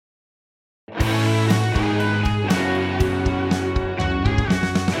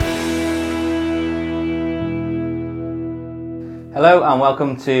Hello and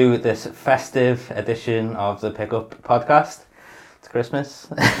welcome to this festive edition of the Pickup Podcast. It's Christmas.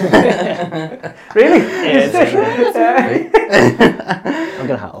 Really? I'm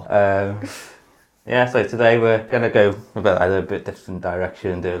gonna howl. So today we're going to go a bit different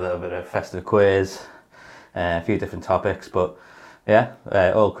direction, do a little bit of festive quiz, a few different topics, but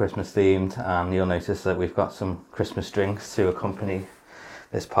all Christmas themed, and you'll notice that we've got some Christmas drinks to accompany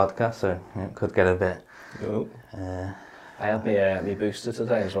this podcast, so it could get a bit... I had my booster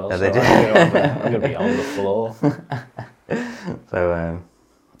today as well, Yeah, so they I'm going to be on the floor. So,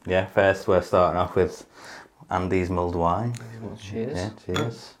 first we're starting off with Andy's mulled wine. Well, cheers. Yeah,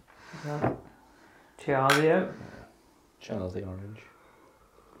 cheers. Charlie. Charles the Orange.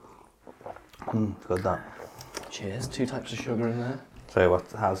 Good that. Cheers. 2 types of sugar in there. So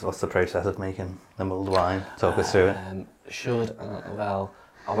what's the process of making the mulled wine? Talk us through it. I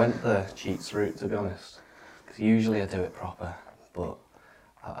went the cheats route, to be honest. Because usually I do it proper, but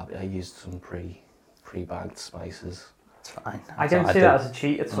I used some pre-bagged spices. It's fine. I don't see that as a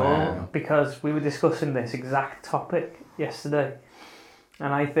cheat at all, because we were discussing this exact topic yesterday,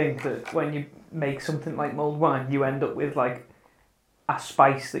 and I think that when you make something like mulled wine, you end up with like a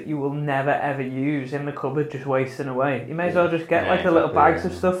spice that you will never ever use in the cupboard, just wasting away. You may as well just get like the little bags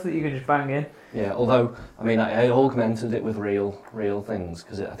of stuff that you can just bang in. Yeah, although I augmented it with real things,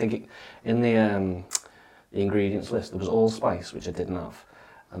 because I think in the ingredients list there was allspice, which I didn't have,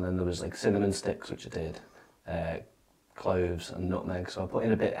 and then there was like cinnamon sticks, which I did, cloves and nutmeg, so I put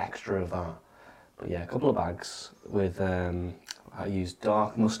in a bit extra of that. But yeah, a couple of bags with I used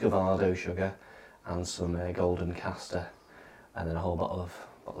dark muscovado sugar and some golden castor, and then a whole bottle of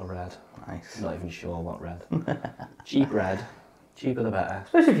red. Nice. Not even sure what red. Cheap red. Cheaper the better.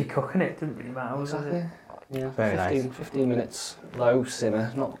 Especially if you're cooking it, doesn't really matter, does it? Yeah, Very 15 minutes low simmer,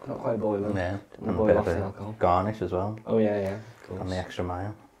 not quite boiling. Yeah, and a Boil bit off of the a alcohol. garnish as well, Oh yeah, cool. on the extra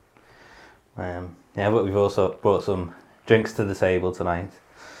mile. But we've also brought some drinks to the table tonight,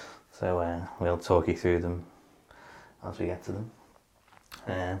 so we'll talk you through them as we get to them.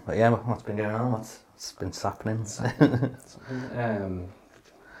 What's been going on? What's been happening?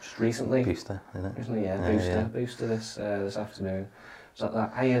 Just recently. Booster, isn't it? Recently, Booster this afternoon. I was at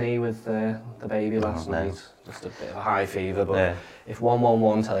that A&E with the baby last night. Just a bit of a high fever, but if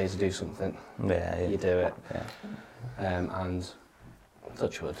 111 tell you to do something, you do it. Yeah. And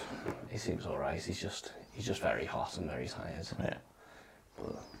touch wood, he seems alright. He's just very hot and very tired. Yeah.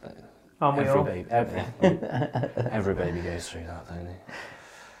 But every baby goes through that, don't he?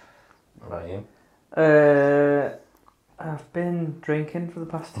 What about you? I've been drinking for the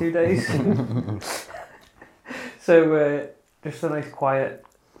past 2 days. So just a nice quiet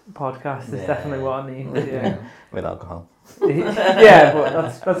podcast is definitely what I need. Yeah. With alcohol. Yeah, but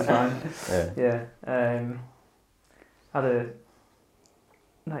that's fine. Yeah. Had a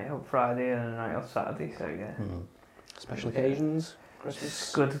night out Friday and a night out Saturday, so yeah. Special occasions,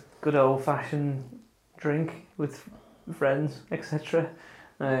 Christmas. Good old fashioned drink with friends, etc.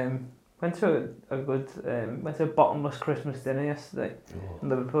 Went to a bottomless Christmas dinner yesterday in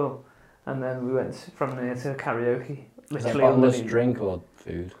Liverpool, and then we went from there to karaoke. Is that bottomless drink or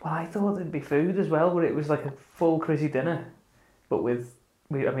food? Well, I thought it'd be food as well, but it was like a full crazy dinner. But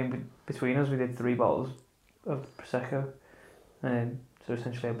between us, we did 3 bottles of Prosecco, so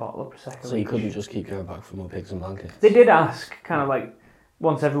essentially a bottle of Prosecco. So you couldn't just keep going back for more pigs and blankets? They did ask, kind of like,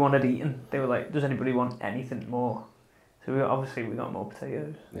 once everyone had eaten, they were like, does anybody want anything more? So we got more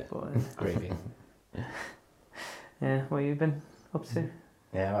potatoes. Yeah. But, Gravy. Yeah, what have you been up to?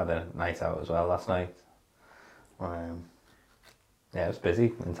 Yeah, I had a night out as well last night. It was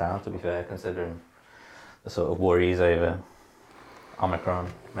busy in town, to be fair, considering the sort of worries over Omicron,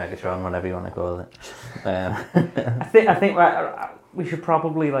 Megatron, whatever you want to call it. I think we should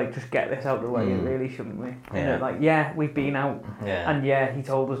probably just get this out of the way, really, shouldn't we? We've been out, and he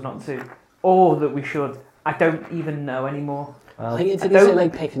told us not to, or that we should. I don't even know anymore. Well, I think did he say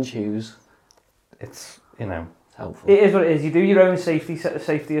pick and choose? It's helpful. It is what it is. You do your own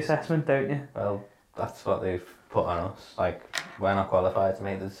safety assessment, don't you? Well, that's what they've put on us. Like, we're not qualified to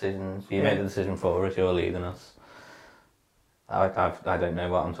make the decisions. You make the decision for us. You're leading us. I don't know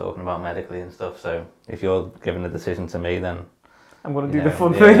what I'm talking about medically and stuff. So if you're giving the decision to me, then I'm going to do the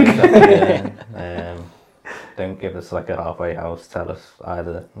fun thing. Exactly, don't give us like a halfway house. Tell us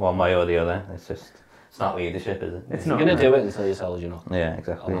either one way or the other. It's not leadership, is it? It's not. You're going to do it until you're told you're not. Yeah,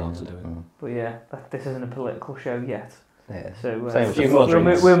 exactly. Allowed to do it. But this isn't a political show yet. Yeah. So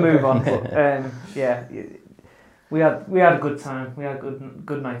we'll move on. But, we had a good time. We had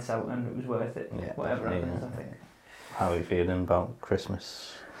good nights out, and it was worth it. Yeah, whatever happens, I think. How are you feeling about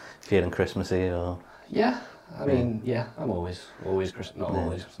Christmas? Feeling Christmassy or? Yeah, I mean, yeah, I'm always Christmas. Not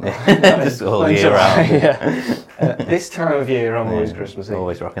always. Just all year round. Yeah. This time of year, I'm always Christmassy.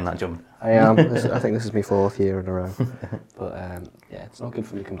 Always rocking that jumper. I am. I think this is my 4th year in a row. But yeah, it's not good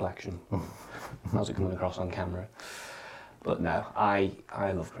for my complexion. How's it coming across on camera? But no, I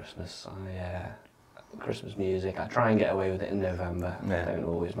love Christmas. Christmas music. I try and get away with it in November. Yeah. I don't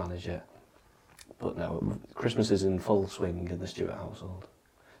always manage it. But no, Christmas is in full swing in the Stewart household.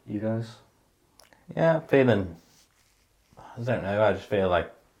 You guys? Yeah, feeling. I don't know. I just feel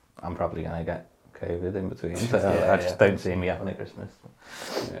like I'm probably gonna get COVID in between, so I just don't see me having a Christmas.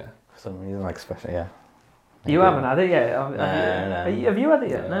 Yeah. For some reason, like especially, yeah. You haven't had it yet? No. Have you had it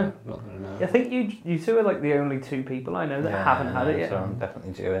yet? No. Not that I know. I think you two are like the only 2 people I know that haven't had it yet. So I'm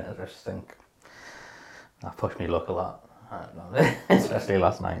definitely due it. I just think that pushed me luck a lot. I don't know, especially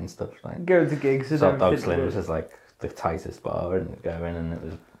last night and stuff. Like Go to gigs and Top Dog everything. Slim's is like the tightest bar and going, and it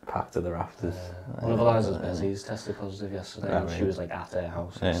was packed to the rafters. One of Eliza's besties tested positive yesterday, and she really? was like at her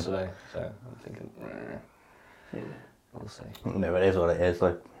house yesterday. So I'm thinking, we'll see. No, it is what it is.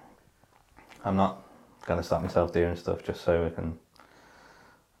 Like, I'm not gonna stop myself doing stuff just so I can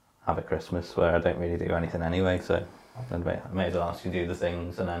have a Christmas where I don't really do anything anyway. So I may as well actually do the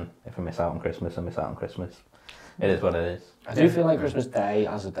things, and then if I miss out on Christmas, I miss out on Christmas. It is what it is. I do feel like Christmas Day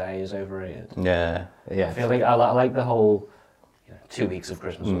as a day is overrated. Yeah. I feel like I like the whole 2 weeks of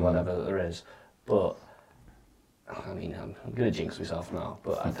Christmas or whatever there is, but I mean, I'm going to jinx myself now,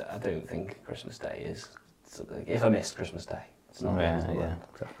 but I don't think Christmas Day is. If I missed Christmas Day, it's not. Yeah,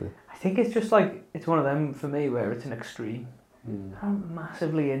 exactly. I think it's just like, it's one of them for me where it's an extreme. I'm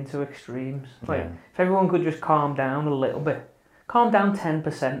massively into extremes. Like, if everyone could just calm down a little bit, calm down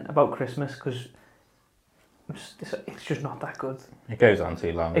 10% about Christmas, because it's just not that good. It goes on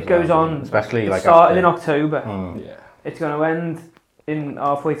too long. It goes on, especially it like started after, in October. Yeah. It's going to end in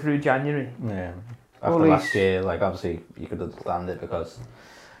halfway through January. Yeah. After last year, like obviously you could understand it because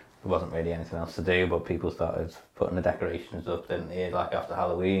there wasn't really anything else to do, but people started putting the decorations up, didn't they? Like after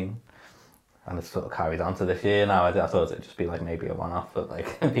Halloween, and it's sort of carried on to this year now. I thought it'd just be like maybe a one-off, but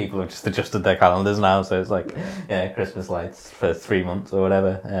like people have just adjusted their calendars now, so it's like Christmas lights for 3 months or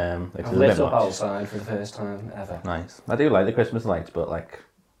whatever. Which I've is a lit bit up much. outside for the first time ever. Nice. I do like the Christmas lights, but like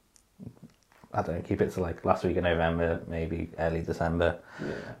I don't know, keep it to like last week of November, maybe early December.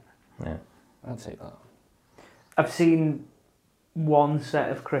 Yeah. I'd take that. I've seen one set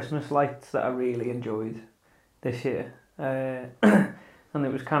of Christmas lights that I really enjoyed this year. And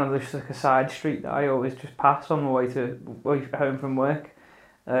it was kind of just like a side street that I always just pass on my way home from work.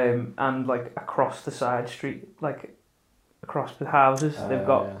 And like across the side street, like across the houses, they've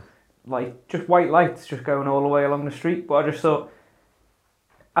got like just white lights just going all the way along the street. But I just thought,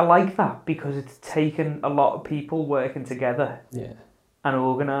 I like that because it's taken a lot of people working together and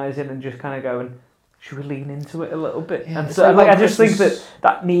organising and just kind of going, should we lean into it a little bit? Yeah, and so like I just think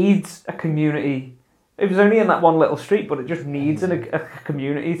that needs a community. It was only in that one little street, but it just needs a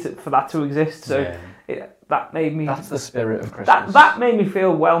community for that to exist. So that made me... That's the spirit of Christmas. That made me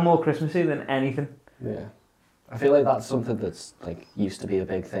feel well more Christmassy than anything. Yeah. I feel like that's something that's like used to be a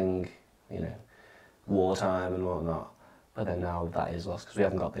big thing, wartime and whatnot. But then now that is lost because we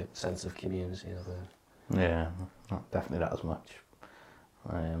haven't got the sense of community. Yeah, definitely not as much.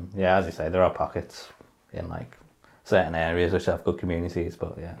 As you say, there are pockets in like certain areas which have good communities,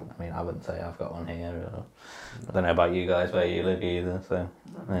 but I mean, I wouldn't say I've got one here. I don't know about you guys where you live either, so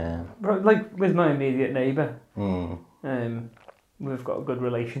But like with my immediate neighbour, we've got a good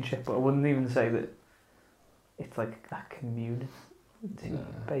relationship, but I wouldn't even say that it's like that community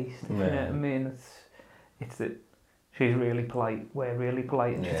based. If you know what I mean? It's that she's really polite, we're really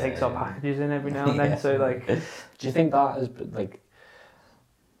polite, and she takes our packages in every now and then. So like, do you think that is like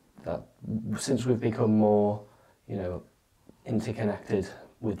that since we've become more, interconnected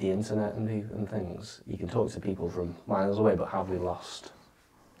with the internet and things, you can talk to people from miles away, but have we lost?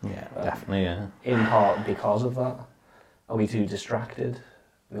 Yeah, definitely. Yeah. In part because of that, are we too distracted?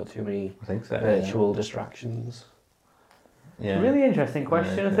 We've got too many virtual distractions. Yeah, really interesting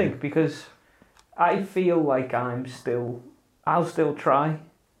question. I think because I feel like I'll still try,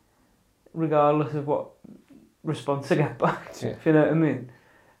 regardless of what response I get back. Yeah. If you know what I mean.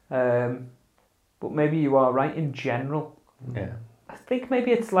 But maybe you are right in general. Yeah. I think maybe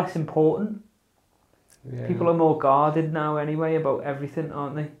it's less important. Yeah. People are more guarded now anyway about everything,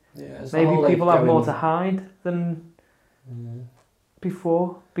 aren't they? Yeah, maybe people have more to hide than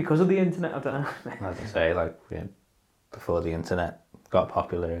before because of the internet. I don't know. As I say, like before the internet got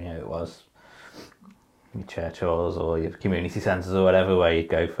popular, it was your church halls or your community centres or whatever where you'd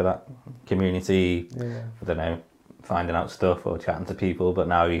go for that community. I don't know, finding out stuff or chatting to people, but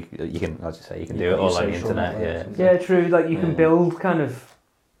now you can, as you say, you can do You've it got all your on the social internet. networks Yeah. and Yeah, true. Like you can Yeah. build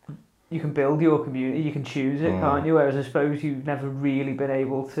you can build your community. You can choose it, Mm. can't you? Whereas I suppose you've never really been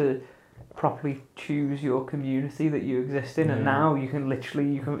able to properly choose your community that you exist in, and Yeah. now you can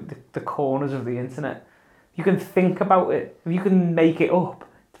the corners of the internet. You can think about it. You can make it up.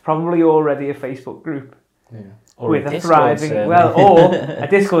 It's probably already a Facebook group yeah. Or with a Discord thriving server. or a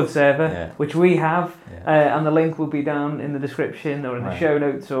Discord server, Yeah. which we have. Yeah. And the link will be down in the description or in the Right. show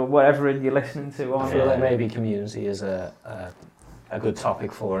notes or whatever you're listening to I on. feel like Yeah. maybe community is a good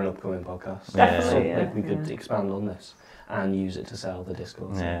topic for an upcoming podcast. Yeah. Definitely, So, yeah, like, we could yeah. expand on this and use it to sell the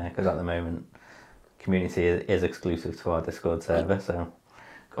Discord. Yeah, because at the moment, community is exclusive to our Discord server, so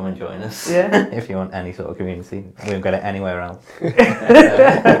come and join us. Yeah. If you want any sort of community, we won't get it anywhere else.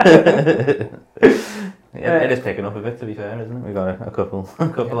 Yeah, it is picking up a bit, to be fair, isn't it? We've got a couple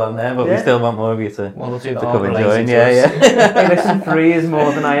on there, but we Yeah. still want more of you to One or two that come aren't and related join. to Yeah, us. yeah. Hey, listen, 3 is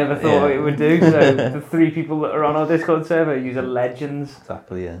more than I ever thought Yeah. it would do. So the 3 people that are on our Discord server, you are legends.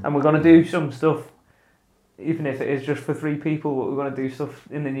 Exactly, yeah. And we're going to do some stuff, even if it is just for 3 people, but we're going to do stuff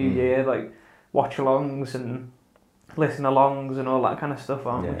in the new Mm. year, like watch-alongs and listen-alongs and all that kind of stuff,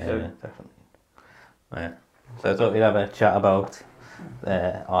 aren't Yeah, we? So, yeah, definitely. Yeah. So I thought we'd have a chat about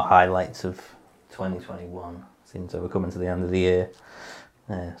our highlights of 2021. Seems like we're coming to the end of the year.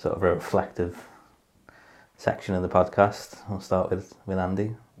 Sort of a reflective section of the podcast. We'll start with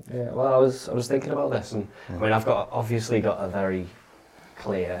Andy. Yeah, well, I was thinking about this, and I mean, I've obviously got a very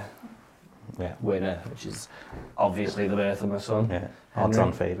clear Yeah. winner, which is obviously the birth of my son. Yeah. Odds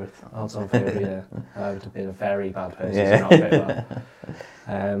on favourite. Odds on favourite, yeah. I would have been a very bad person Yeah. to not pick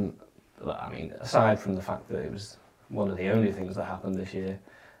that. But, I mean, aside from the fact that it was one of the only things that happened this year,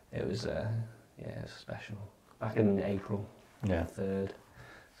 it was it was special. Back in April Yeah. 3rd.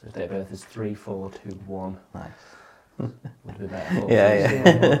 So his date of birth is 3421. Nice. Would be better. for Yeah, us.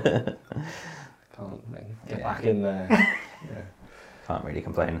 yeah. Can't get Yeah. back in there. Yeah. Can't really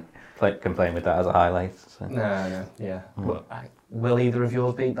complain with that as a highlight. So. No, yeah. Mm. Well, will either of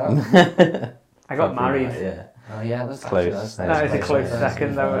yours beat that? I got Probably married. not, yeah. Oh yeah, that's Close. actually, That That is a That's close close.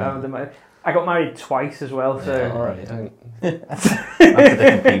 second. Yeah. I got married twice as well, so... Yeah. Alright, don't. That's a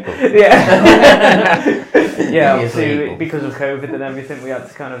different people. Yeah. Yeah, It is obviously, legal. because of COVID and everything, we had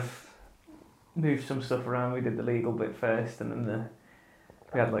to kind of move some stuff around. We did the legal bit first, and then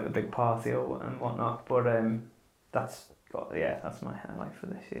we had like the big party and whatnot. But that's my highlight for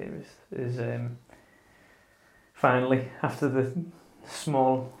this year is finally, after the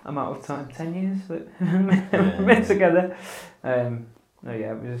small amount of time, 10 years that we've been together.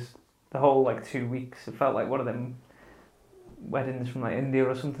 It was the whole like 2 weeks. It felt like one of them weddings from like India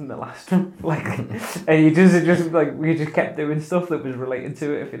or something that lasted like ages. It just like we just kept doing stuff that was related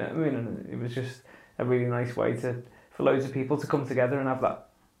to it, if you know what I mean. And it was just a really nice way for loads of people to come together and have that.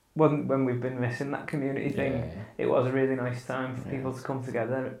 When we've been missing that community thing, it was a really nice time for people to come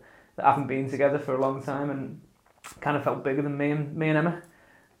together that haven't been together for a long time, and kind of felt bigger than me and Emma,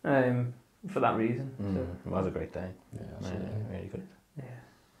 for that reason. So, It was a great day. Yeah, Yeah, absolutely. really good. yeah.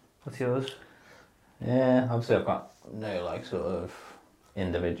 What's yours? Yeah, obviously I've got no like sort of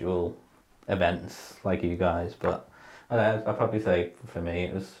individual events like you guys, but I'd probably say for me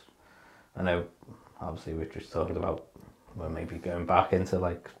it was, I know obviously we're just talking about maybe going back into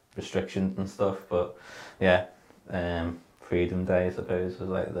like restrictions and stuff, but yeah, Freedom Day I suppose was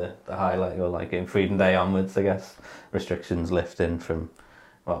like the highlight, or like in Freedom Day onwards I guess, restrictions lifting from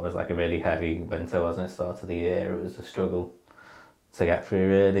what was like a really heavy winter, wasn't it, start of the year. It was a struggle to get through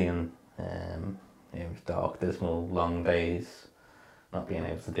really, and it was dark, dismal, long days, not being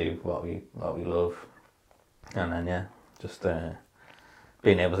able to do what we love, and then just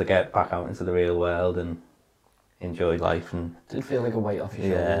being able to get back out into the real world and enjoy life, and Did feel like a weight off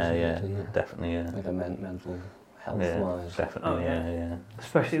your shoulders. Didn't it? definitely, Like a mental health yeah, wise. definitely, Oh, yeah. yeah.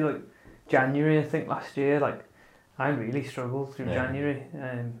 Especially like January, I think last year, like I really struggled through Yeah. January.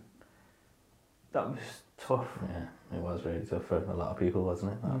 That was tough. Yeah, it was really tough for a lot of people,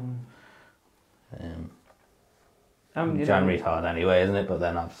 wasn't it? You know, January's hard anyway, isn't it? But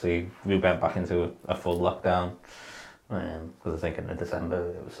then obviously we went back into a full lockdown. Because I think in December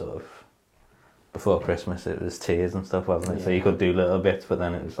it was sort of before Christmas, it was tiers and stuff, wasn't it? So you Yeah. could do little bits, but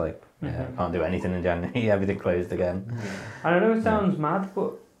then it was like, Mhm. can't do anything in January. Everything closed again. I don't know, it sounds mad,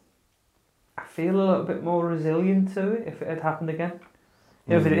 but I feel a little bit more resilient to it if it had happened again.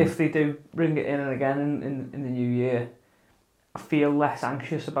 You know, if they do bring it in and again in the new year, I feel less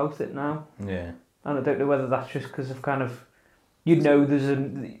anxious about it now. Yeah. And I don't know whether that's just because of kind of, you know,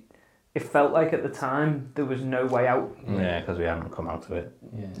 it felt like at the time there was no way out. Yeah, because we hadn't come out of it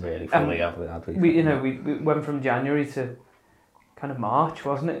Yeah. really fully, have we? We went from January to kind of March,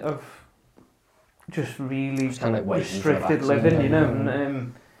 wasn't it, of just really Just kind of waiting for a restricted vaccine, living, yeah. you know.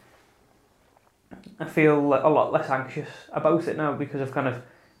 And I feel a lot less anxious about it now because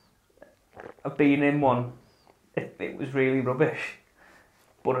I've been in one. It was really rubbish,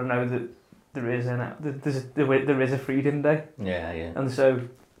 but I know that there is a Freedom Day, Yeah, yeah. and so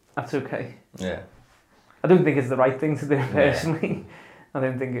that's okay. Yeah. I don't think it's the right thing to do personally. I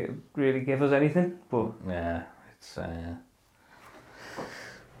don't think it would really give us anything, but Yeah, it's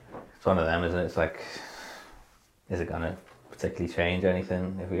one of them, isn't it? It's like, is it going to particularly change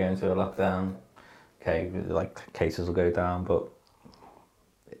anything if we go into a lockdown? Okay, like cases will go down, but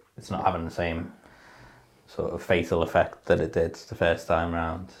it's not having the same sort of fatal effect that it did the first time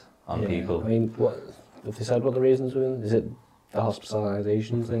round on people. I mean, what have they said what the reasons were? Is it the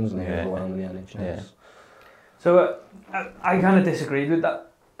hospitalisation things and the Yeah. overwhelm the NHS? Yeah. so I kind of disagreed with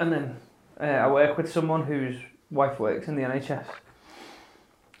that. And then I work with someone whose wife works in the NHS.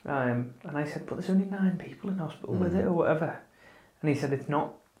 And I said, but there's only 9 people in hospital with it or whatever. And he said, it's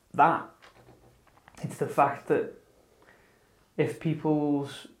not that. It's the fact that if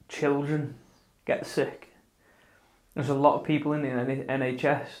people's children get sick, there's a lot of people in the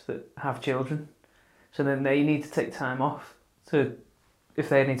NHS that have children. So then they need to take time off if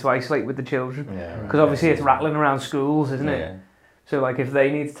they need to isolate with the children. Yeah, right. Because obviously it's rattling around schools, isn't it? Yeah. So like if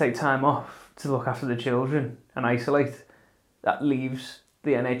they need to take time off to look after the children and isolate, that leaves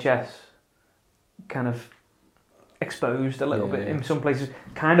the NHS kind of exposed a little bit in some places,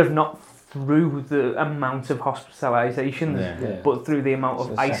 kind of not through the amount of hospitalisations, Yeah. but through the amount of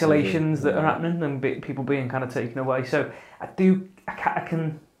So isolations that are yeah. happening and people being kind of taken away. So I do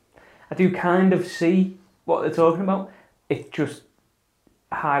kind of see what they're talking about. It just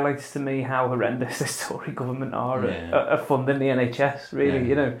highlights to me how horrendous this Tory government are at funding the NHS, really, Yeah.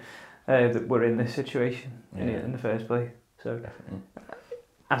 you know, that we're in this situation in the first place. So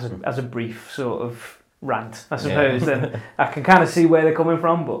Definitely. as a brief sort of rant, I suppose, then I can kind of see where they're coming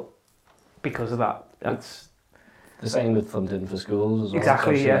from, but because of that, that's... The same with funding for schools as well.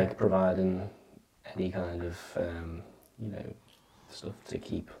 Exactly, Especially, yeah. like providing any kind of, stuff to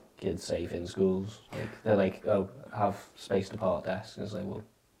keep kids safe in schools. Like they're like, oh, have space to park desks. And it's like, well,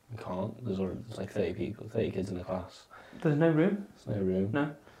 we can't. There's like 30 kids in the class. There's no room. There's no room.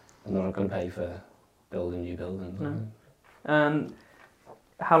 No. And they're not going to pay for building new buildings. No. And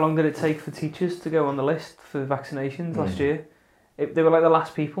how long did it take for teachers to go on the list for vaccinations last year? They were like the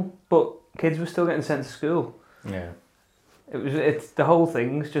last people, but kids were still getting sent to school. Yeah. It's the whole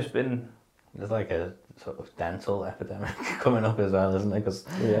thing's just been... There's like a sort of dental epidemic coming up as well, isn't there? Because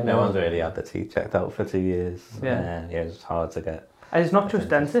Yeah, no one's really had their teeth checked out for 2 years. Yeah. It's hard to get. And it's not just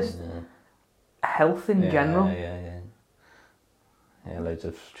dentists, health in general. Yeah, loads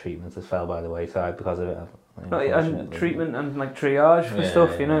of treatments has fell by the wayside because of it. And unfortunately. treatment and like triage for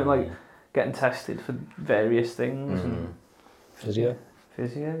stuff, you know, like yeah. getting tested for various things and Physio.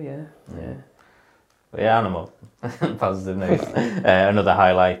 physio, yeah. But yeah, on a more positive note, another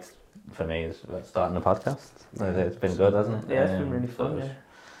highlight for me is starting the podcast. It's been good, hasn't it? Yeah, it's been really sort fun, of yeah.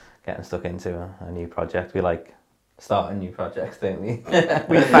 Getting stuck into a new project. We like starting new projects, don't we?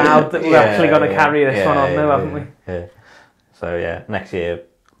 We found that we're actually going to carry this one on now, haven't we? Yeah. So yeah, next year,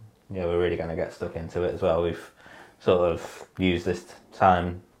 we're really going to get stuck into it as well. We've sort of used this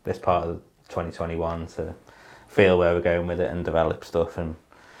part of 2021 to feel where we're going with it and develop stuff and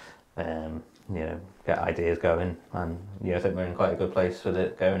get ideas going. And I think we're in quite a good place with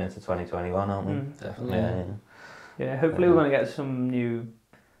it going into 2021, aren't we? Definitely. Yeah, hopefully we're going to get some new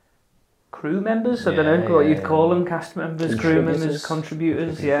crew members. I don't know what you'd call them, cast members, crew members,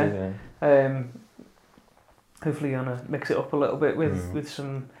 contributors. Hopefully going to mix it up a little bit with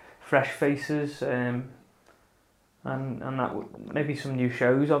some fresh faces and that maybe some new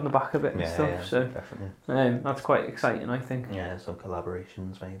shows on the back of it and stuff. Yeah, so definitely. that's quite exciting, I think. Yeah, some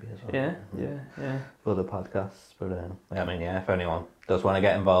collaborations maybe as well. Yeah. For the podcasts, but if anyone does want to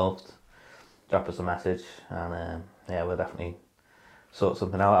get involved, drop us a message, and we'll definitely sort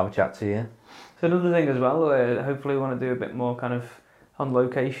something out. Have a chat to you. So another thing as well, hopefully we want to do a bit more kind of on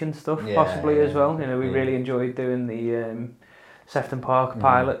location stuff, possibly as well. We really enjoyed doing the Sefton Park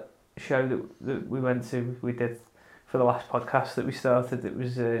pilot show that we did for the last podcast that we started. It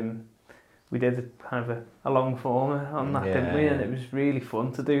was we did kind of a long form on that, didn't we? And it was really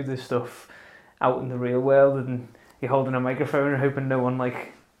fun to do this stuff out in the real world, and you're holding a microphone and hoping no one runs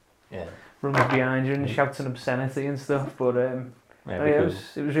behind you and shouts an obscenity and stuff. But it was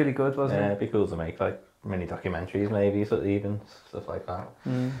really good, wasn't it? It'd be cool to make mini documentaries maybe, sort of even stuff like that.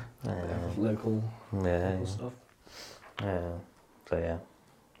 Local stuff. So yeah.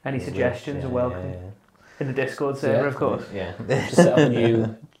 Any suggestions are welcome. Yeah. In the Discord server, of course. Yeah. Just set up a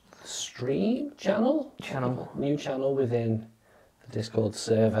new stream channel. Channel. New channel within the Discord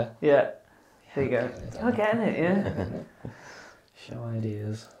server. Yeah. There you go. You're getting it, yeah. Show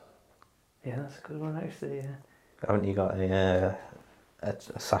ideas. Yeah, that's a good one actually, yeah. Haven't you got a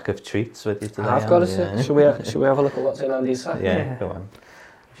sack of treats with you today? I've got a sack. Should we have a look at what's in Andy's sack? Yeah, go on.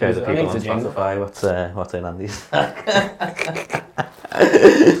 Show the I people need on to jingle. Spotify what's in Andy's sack.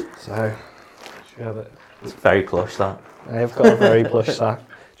 So, should we have it? It's very plush, that. I have got a very plush sack.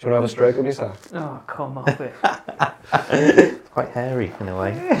 Do you want to have a stroke of your sack? Oh, come off it. It's quite hairy in a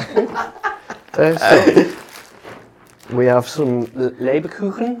way. So, we have some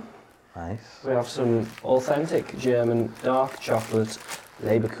Leberkuchen. Nice. We have some authentic German dark chocolate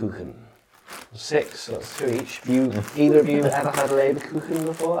Leberkuchen. 6, that's 2 each. Either of you ever had Leberkuchen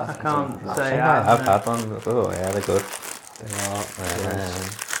before? I can't I say think I I've had one before, yeah, they're good. They are.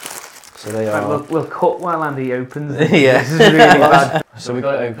 So they Right, are. we'll cut while Andy opens it. Yeah. This is really bad. So we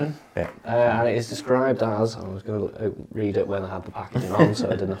got it open. Yeah. And it is described as, I was going to read it when I had the packaging on, so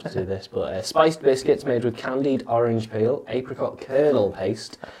I didn't have to do this, but spiced biscuits made with candied orange peel, apricot kernel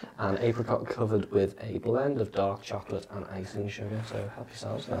paste, and apricot covered with a blend of dark chocolate and icing sugar. So help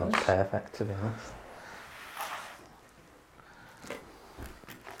yourselves, guys. That's perfect, to be honest.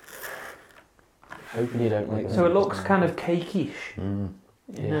 Hoping you don't like So it looks kind of cakeish.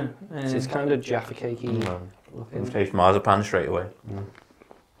 Yeah. You know, It's kind of Jaffa cakey It looking. tastes marzipan straight away.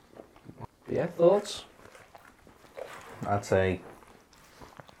 Yeah, thoughts? I'd say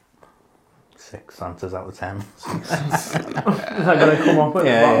 6 Santas out of 10. Is that going to come up at the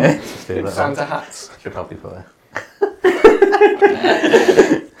bottom? Just do that. Santa hats. Should probably put it.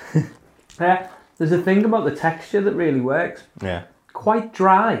 Yeah, there's a thing about the texture that really works. Yeah. Quite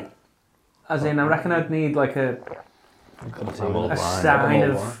dry. As in, I reckon I'd need like a I'm all a blind. sign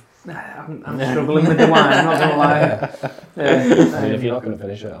of... I'm struggling with the wine, I'm not going to lie. I mean, if you're not going to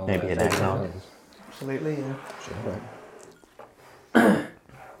finish it, I'll Maybe an take eggnog. it. Absolutely, yeah. Sure.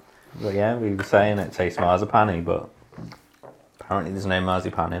 But yeah, we were saying it tastes marzipan-y, but apparently there's no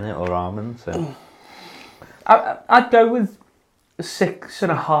marzipan in it or almond, so... I'd go with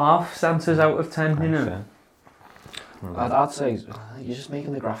 6.5 Santas out of 10, you know. I'd say you're just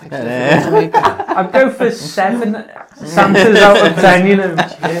making the graphics. Yeah. I'd go for 7 Santas out of 10, you know.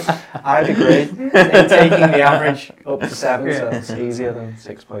 I'd agree. In taking the average up to 7, so Yeah. it's easier than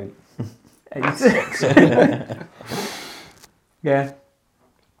 6.8. 8. Yeah.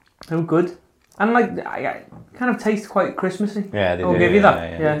 Oh, good. And like, I kind of taste quite Christmassy. Yeah, they I'll do, give you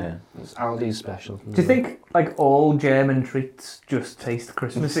that. Yeah. It's Aldi's special. Do you think like all German treats just taste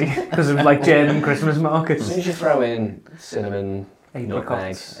Christmassy because of like German Christmas As markets? soon as you throw in cinnamon, nutmeg,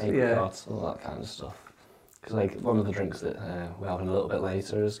 Apricots. apricots, all that kind of stuff. Because like one of the drinks that we're having a little bit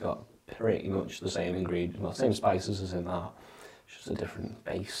later has got pretty much the same ingredients, well, same spices as in that. It's just a different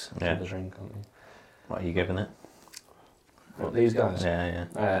base Yeah. to the drink. Aren't they? What are you giving it? What, these guys?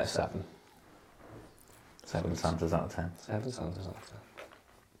 Yeah. 7. 7 Santas out of 10. 7 Santas after.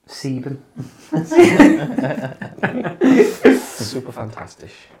 Sieben. Super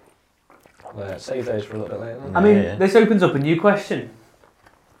fantastic. Save those for a little bit later. I mean, Yeah. this opens up a new question.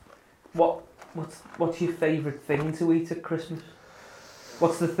 What's your favourite thing to eat at Christmas?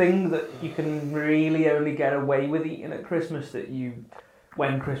 What's the thing that you can really only get away with eating at Christmas that you,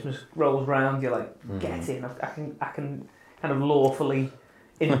 when Christmas rolls round, you're like, get in. I can kind of lawfully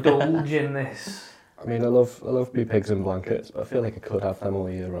indulge in this. I mean, I love me pigs in blankets, but I feel like I could have them all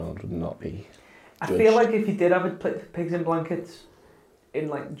year round. Would not be. I Judged. feel like if you did have a pigs in blankets in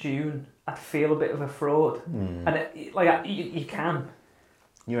like June, I'd feel a bit of a fraud. Mm. And it, like you can.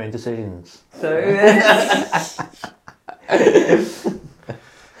 Your own decisions. So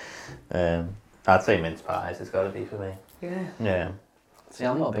I'd say mince pies, it's got to be for me. yeah. Yeah. See,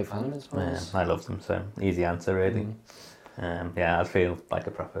 I'm not a big fan of mince Yeah, pies. I love them, so easy answer really. Yeah, I'd feel like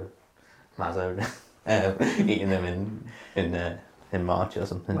a proper mazzo eating them in March or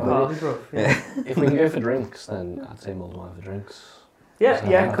something. Oh, that'd be rough, yeah. If we can go for drinks, then I'd say mulled wine for drinks. Yeah,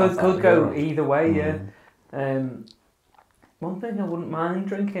 So could go yeah. either way, yeah. Mm. One thing I wouldn't mind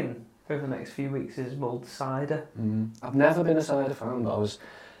drinking over the next few weeks is mulled cider. I've never been a cider fan, but I was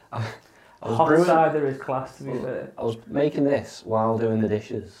Hot brewing. cider is class, to be fair. I was making this while doing the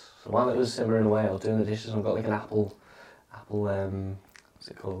dishes. So while it was simmering away, I was doing the dishes and I got like an apple, what's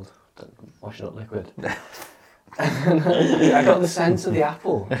it called? Washing up liquid. I got the sense of the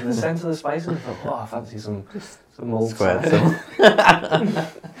apple, and the sense of the spice, and I thought, oh, I fancy some mulled Squared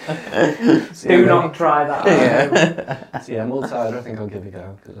cider. Do not try that. So yeah, mulled cider I think I'll give a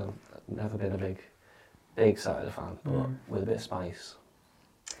go, because I've never been a big cider fan, but with a bit of spice.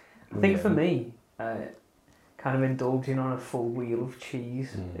 I think for me, kind of indulging on a full wheel of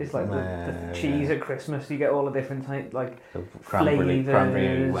cheese is like the cheese at Christmas. You get all the different type, like cranberry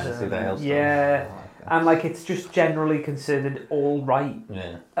flavours. Wensleydale stuff. Yeah. And like it's just generally considered all right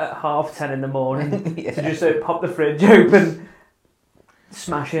at 10:30 in the morning to just pop the fridge open,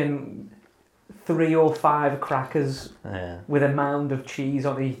 smash in 3 or 5 crackers with a mound of cheese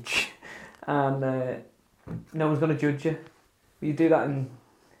on each, and no one's going to judge you. You do that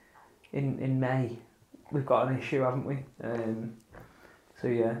in May, we've got an issue, haven't we? So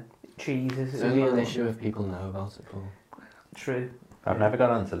yeah, cheese is... It's only an issue if people know about it, Paul. True. I've never got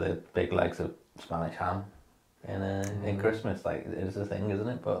onto the big legs of Spanish ham in Christmas. Like, it's a thing, isn't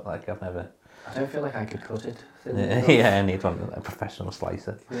it? But like, I've never... I don't feel like I could cut it. Yeah, I need one, a professional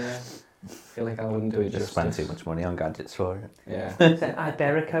slicer. Yeah. I feel like I wouldn't do it Just spend too much money on gadgets for it. Yeah. Is it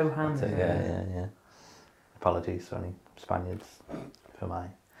Iberico ham? Yeah. Apologies to any Spaniards for my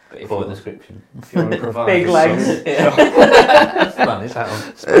But poor description. If you want to provide Big legs. Spanish ham.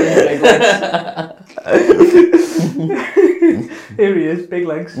 Big legs. Here he is, big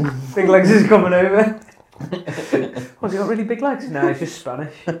legs. Big legs is coming over. What's he got, really big legs? No, he's just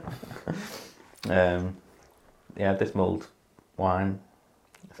Spanish. This mulled wine.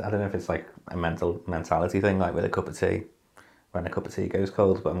 I don't know if it's like a mentality thing, like with a cup of tea. When a cup of tea goes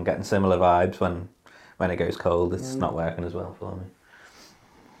cold, but I'm getting similar vibes when it goes cold. It's not working as well for me.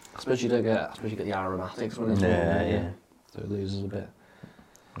 I suppose you get the aromatics when it's warm, so it loses a bit.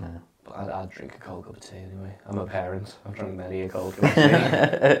 Yeah. But I'd drink a cold cup of tea anyway. I'm a parent. I've drunk many a cold cup of tea.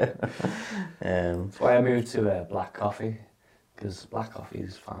 That's why I moved to black coffee, because black coffee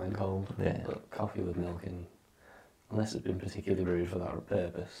is fine cold. Yeah. But coffee with milk in, unless it's been particularly brewed for that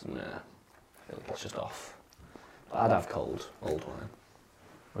purpose, I feel like it's just off. But I'd have cold, old wine.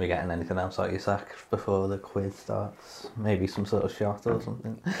 Are we getting anything else out of your sack before the quiz starts? Maybe some sort of shot or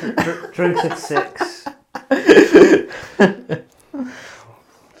something? Drinks at 6.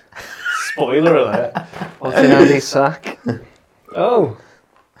 Spoiler alert. What's in Andy's sack? Oh,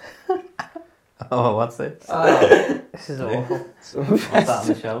 what's this? This is awful. What's that on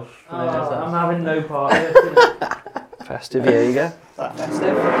the shelf? I'm having no part of it. festive Jaeger. Is that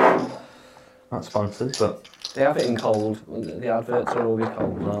festive? Not sponsored, but... They have it in cold. The adverts are always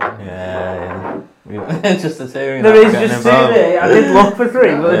cold, aren't they? Yeah. Just the two. There is just 2 there. I did look for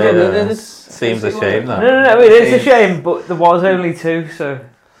 3, but it seems a shame, that. No, it is a shame, but there was only 2, so...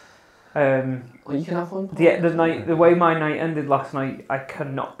 Well, you can have one. The way my night ended last night, I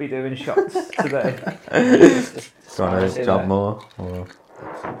cannot be doing shots today. Do you want to job more? Or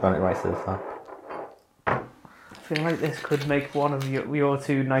run it right to the top? I feel like this could make one of your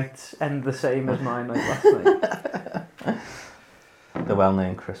 2 nights end the same as my night last night. The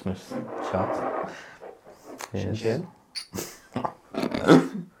well-known Christmas shot. Chin chin. That's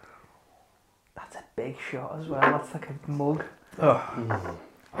a big shot as well. That's like a mug.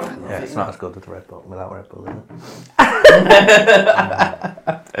 Yeah, it's not as good with Red Bull, without Red Bull, is it?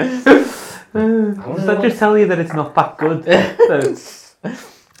 Does that just tell you that it's not that good?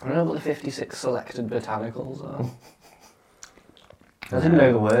 I don't know what the 56 selected botanicals are. I didn't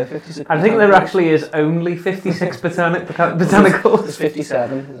know there were 56 I think there actually is only 56 botanicals. There's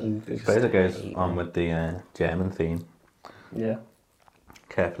 57. I suppose it goes on with the German theme. Yeah.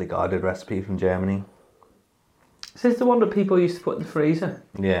 Carefully guarded recipe from Germany. Is this the one that people used to put in the freezer?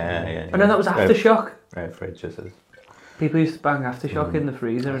 Yeah. I know that was Aftershock. Right, fridges is. People used to bang Aftershock in the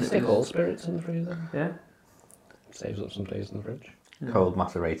freezer. And Stick all spirits in the freezer. Yeah. Saves up some space in the fridge. Cold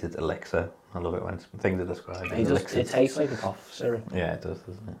macerated elixir. I love it when things are described as elixirs. It tastes like a cough syrup. Yeah, it does,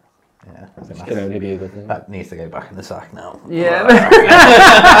 doesn't it? Yeah, I think Which can only be a good thing. that needs to go back in the sack now. Yeah.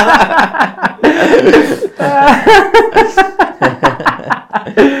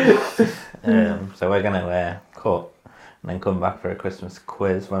 So we're gonna cut and then come back for a Christmas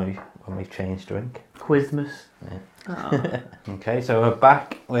quiz when we change drink. Quizmas. Yeah. Oh. Okay, so we're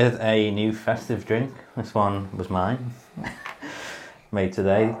back with a new festive drink. This one was mine. Made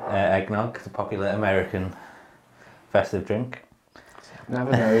today, eggnog, the popular American festive drink.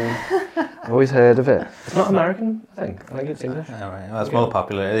 Never known. I've always heard of it. It's not American, I think it's English. Alright, well, it's more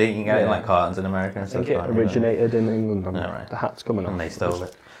popular. You can get it in like cartons in America and I stuff. think it originated in England. And Alright. The hat's coming off. And they stole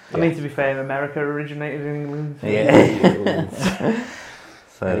it. I mean, to be fair, America originated in England. Yeah.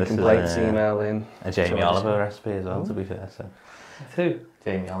 So Any this complaints, is email in. a Jamie Choice. Oliver recipe as well, to be fair. So Who?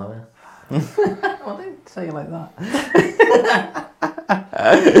 Jamie Oliver. Well, don't say it like that.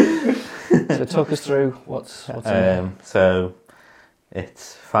 So talk us through what's in there. So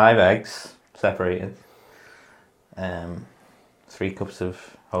it's 5 eggs separated, 3 cups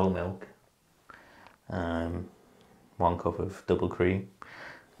of whole milk, 1 cup of double cream.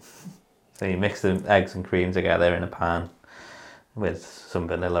 So you mix the eggs and cream together in a pan with some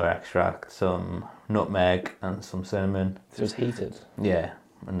vanilla extract, some nutmeg and some cinnamon. So it's heated. Yeah,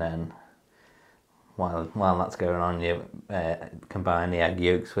 and then while that's going on, you combine the egg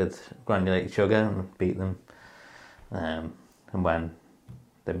yolks with granulated sugar and beat them. And when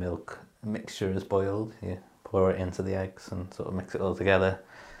the milk mixture is boiled, you pour it into the eggs and sort of mix it all together.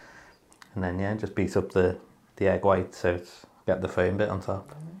 And then just beat up the egg white so it's get the foam bit on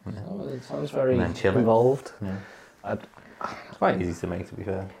top. Yeah. Oh, it sounds very And then chill it. involved. Yeah. I'd- It's quite easy to make, to be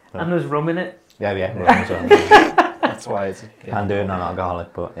fair. And there's rum in it. Yeah, rum as well. That's why it's... Can do it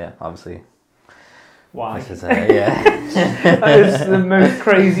non-alcoholic, but yeah, obviously Why? this is yeah. That is the most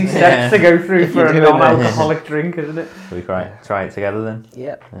crazy steps to go through for a You're doing it. non-alcoholic drink, isn't it? Shall we try it together then?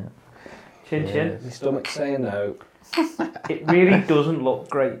 Yep. Chin Yeah, chin. my stomach's saying no. It really doesn't look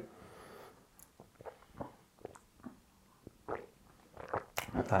great.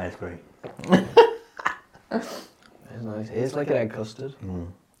 That is great. It's nice. It is like an egg custard.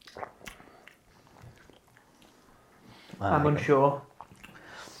 I'm unsure.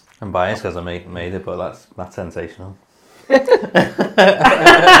 I'm biased because I made it, but that's sensational. No,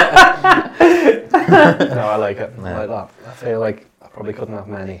 I like it. I Yeah. like that. I feel like I probably couldn't have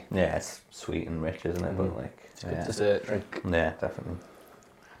many. Yeah, it's sweet and rich, isn't it? But like, It's a good dessert drink. yeah, definitely.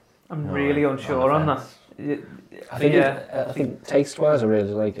 I'm No, really I'm unsure on on the that. I think, Yeah. I think taste-wise, I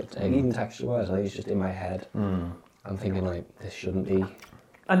really like it. Even texture-wise, I think it's just in my head. I'm thinking like this shouldn't be.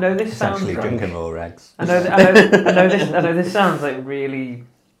 I know this sounds. Essentially drinking raw eggs. I know this sounds like really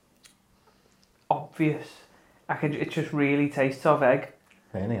obvious. It just really tastes of egg.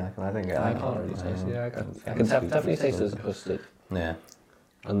 Really, I didn't get I that. can't really taste it. Yeah, I can definitely taste it as a custard. Yeah.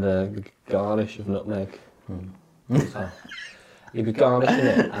 And the garnish of nutmeg. So, you'd be garnishing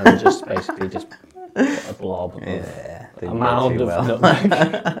it and just basically just put a blob of Yeah. a didn't mound go of too well. nutmeg.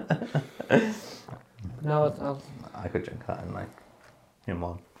 No, I'll I could drink that in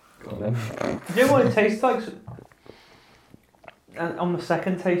one. go on then. Do you know what it tastes like? And on the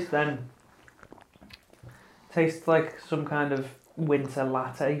second taste, then tastes like some kind of winter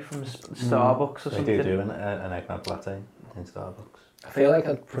latte from Starbucks or They something. do an eggnog latte in Starbucks. I feel like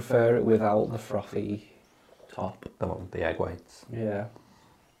I'd prefer it without the frothy top. The one with the egg whites. Yeah.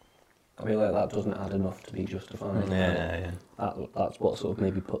 I feel like that doesn't add enough to be justified. Yeah. That's what sort of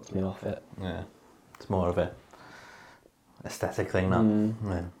maybe puts me off it. Yeah. It's more of a aesthetic thing, not.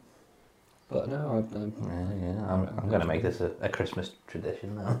 Yeah. But no, I'm going to make this a Christmas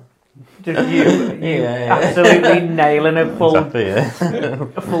tradition now. Just you Yeah. absolutely nailing a full Exactly, yeah.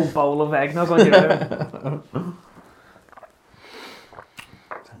 a full bowl of eggnog on your own.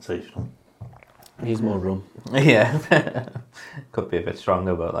 Sensational. needs more rum. Yeah. Could be a bit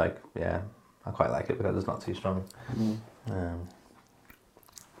stronger, but yeah, I quite like it because it's not too strong. Well,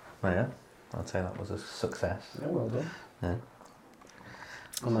 yeah, I'd say that was a success. Yeah, well done. Yeah.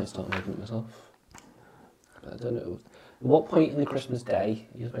 I might start making it myself. But I don't know. At what point in the Christmas day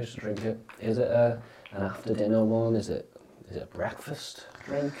are you supposed to drink it? Is it an after dinner one? Is it a breakfast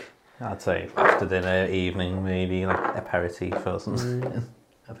drink? I'd say after dinner, evening, maybe like aperitif or something.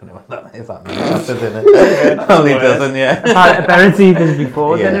 I don't know what that if that means after dinner. Only doesn't, yeah. Aperitif is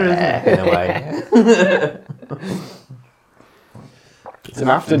before dinner, isn't it? In a way. It's an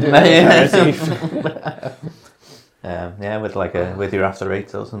after dinner aperitif. Yeah, with your after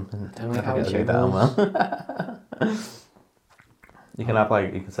eights or something. Don't like how it It'll go down jingles. well. You can have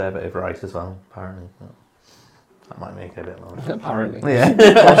you can serve it over rice as well. Apparently, that might make it a bit more. Apparently. Yeah.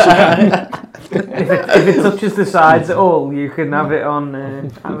 If it touches the sides at all, you can have it on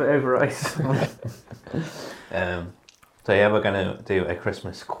have it over ice. So yeah, we're gonna do a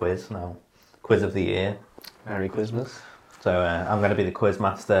Christmas quiz now. Quiz of the year. Merry Christmas. So I'm gonna be the quiz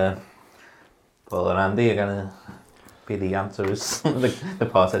master. Paul and Andy are gonna be the answers, the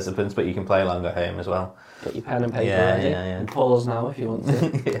participants, but you can play along at home as well. Get your pen and paper Yeah, ready. yeah. And pause now if you want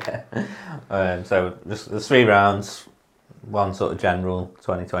to. Yeah. So there's 3 rounds. One sort of general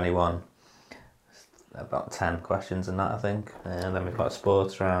 2021. About 10 questions in that, I think. And then we've got a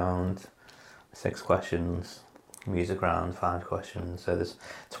sports round, 6 questions. Music round, 5 questions. So there's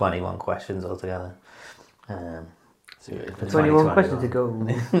 21 questions altogether. See what it For is. 21 questions to go.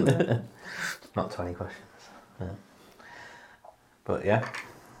 Not 20 questions. Yeah. But yeah,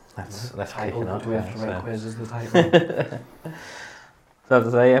 let's kick it Title. off. Do we have to yeah, write quiz as the title? So as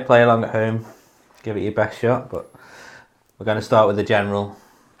I say, yeah, play along at home, give it your best shot, but we're going to start with the general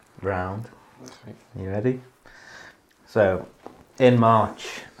round. Okay. You ready? So, in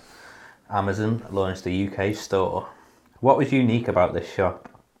March, Amazon launched a UK store. What was unique about this shop?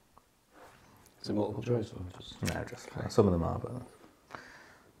 Is it multiple choice or just... No, just some of them are, but...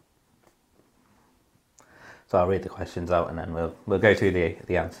 So I'll read the questions out and then we'll go through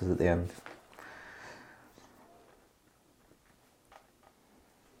the answers at the end.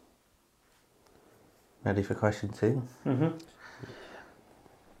 Ready for question 2? Mm-hmm.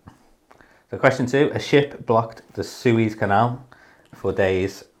 So question 2, a ship blocked the Suez Canal for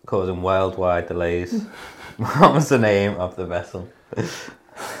days, causing worldwide delays. What was the name of the vessel?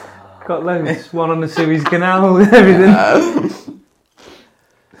 Got loads. One on the Suez Canal with everything. Can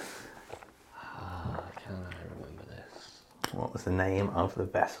I remember this? What was the name of the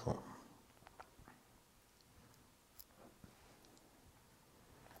vessel?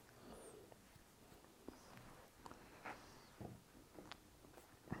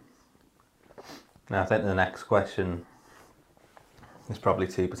 Now I think the next question is probably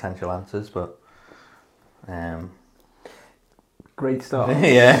 2 potential answers, but Great start.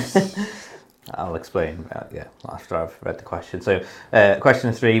 yeah, I'll explain after I've read the question. So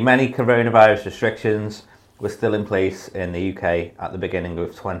question 3, many coronavirus restrictions were still in place in the UK at the beginning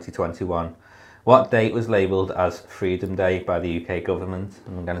of 2021. What date was labelled as Freedom Day by the UK government?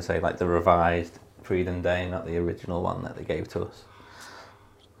 And I'm going to say like the revised Freedom Day, not the original one that they gave to us.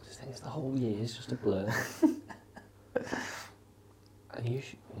 I just think it's the whole year is just a blur. And you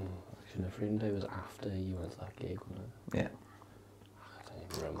should... Actually, no, Freedom Day was after you went to that gig, wasn't it? Yeah, I don't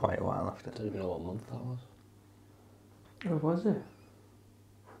even remember. quite a while after. I don't even know what month that was. What was it?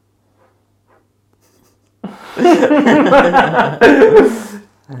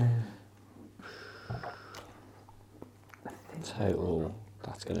 Total,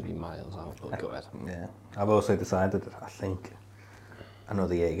 that's going to be miles out, but go ahead. Yeah, I've also decided that I think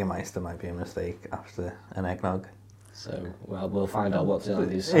another Jägermeister might be a mistake after an eggnog. So, well, we'll find out what's in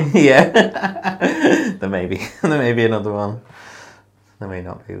Andy's. Yeah, there may be another one. There may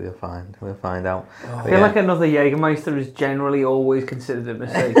not be. We'll find out. I feel like another Jägermeister is generally always considered a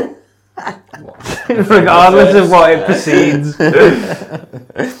mistake, regardless of what it precedes.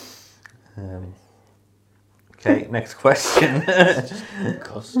 Okay, next question.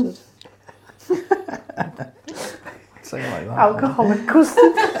 Custard. Something like that. Alcoholic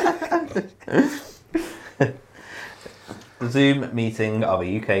custard. The Zoom meeting of a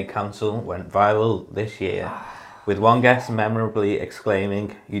UK council went viral this year, with one guest memorably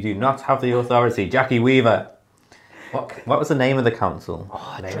exclaiming, "You do not have the authority, Jackie Weaver." What was the name of the council?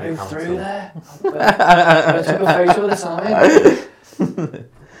 Oh, I Name of the drove council. through there. I took a photo of the sign.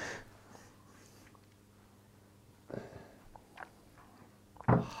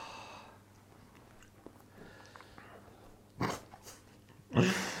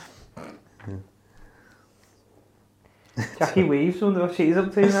 Jackie Weaves, wonder what she's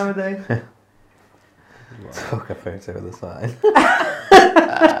up to nowadays. Took a photo of the sign.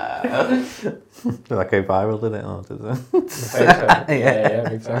 Did that go viral, did it? Or did it? Photo. Yeah,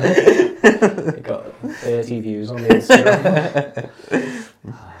 big time. It got 30 views on the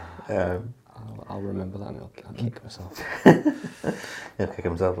Instagram. I'll remember that and I'll kick myself. He'll kick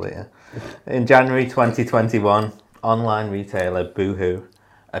himself later. In January 2021, online retailer Boohoo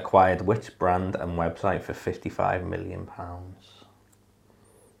acquired which brand and website for £55 million? I'll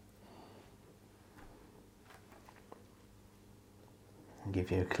give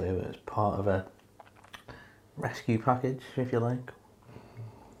you a clue. It's part of a rescue package, if you like.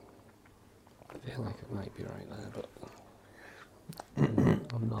 I feel like it might be right there, but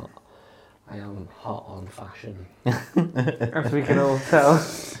I'm not. I am hot on fashion. As we can all tell.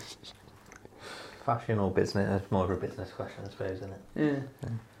 Fashion or business? It's more of a business question, I suppose, isn't it?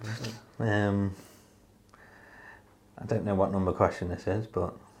 Yeah. I don't know what number question this is,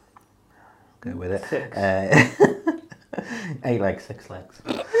 but go with it. 6. 8 legs, 6 legs.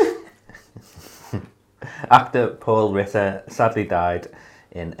 Actor Paul Ritter sadly died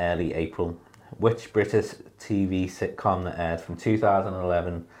in early April. Which British TV sitcom that aired from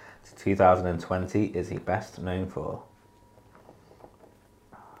 2011 to 2020 is he best known for?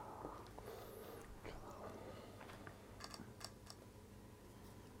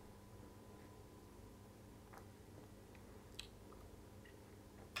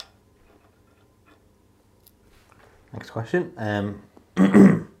 Next question.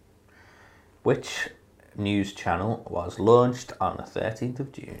 Which news channel was launched on the 13th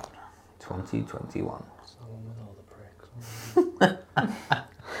of June 2021? It's the one with all the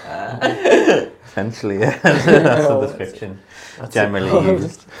pricks. Essentially, yeah. That's the description That's generally it.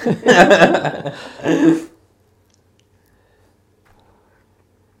 used.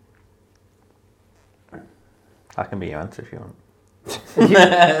 That can be your answer if you want.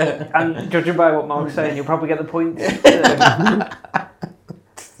 And judging by what Mark's saying, you'll probably get the point.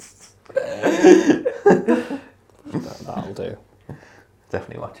 That'll do.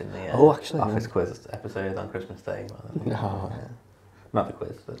 Definitely watching the Actually, Office quiz episode on Christmas Day. No. Yeah. Not the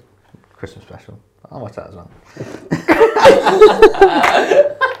quiz, the Christmas special. I'll watch that as well.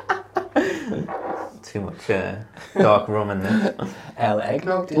 Too much dark rum in there.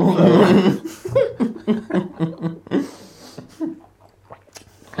 Eggnog,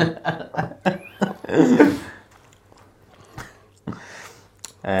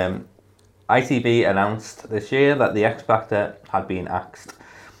 ITV announced this year that the X Factor had been axed.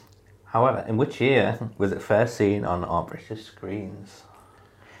 However, in which year was it first seen on our British screens?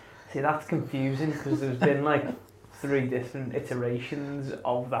 See, that's confusing because there's been like 3 different iterations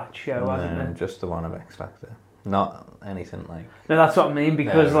of that show, hasn't there? Just the one of X Factor. Not anything like... No, that's what I mean,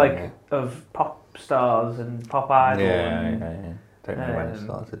 because Yeah. of Pop Stars and Pop Idol and Don't know when it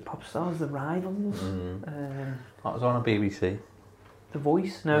started. Pop Stars, The Rivals, That was on BBC. The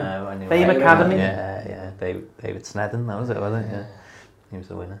Voice, no. Anyway. Fame Academy. Yeah. David Snedden, that was it, wasn't it? Yeah. He was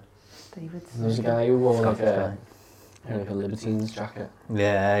the winner. David There was a guy who wore like Scottish a Libertines jacket.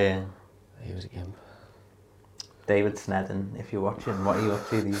 Yeah. He was a gimp. David Snedden, if you're watching, what are you up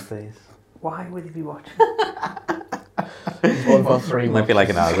to these days? Why would he be watching? He's one for 3 It might be like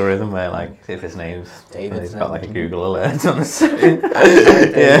an algorithm where, like, if his name's David he's got like a Snedden. Google alert on his screen.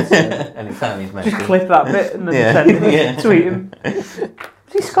 Yeah. Anytime he's Just mentioned. clip that bit and then Yeah. send him, Yeah. tweet him. Is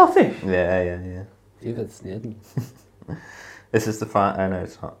he Scottish? Yeah. David Snedden. This is the I know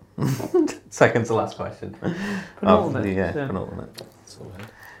it's not. Second to last question. Penultimate. Penultimate. So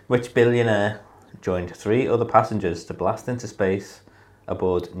weird. Which billionaire joined 3 other passengers to blast into space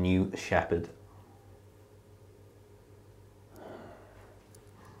aboard New Shepard?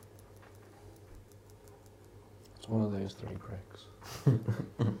 It's one of those 3 pricks.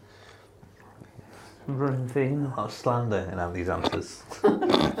 Running theme. I'll slander and have these answers.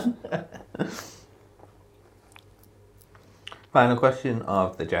 Final question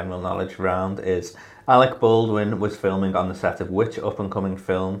of the general knowledge round is: Alec Baldwin was filming on the set of which up-and-coming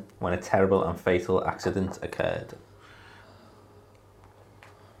film when a terrible and fatal accident occurred?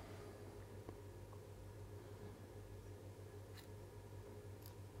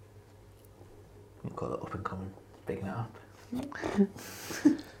 You can call it up-and-coming. Bigging it up. It's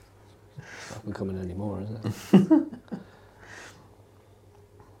not been coming anymore, is it?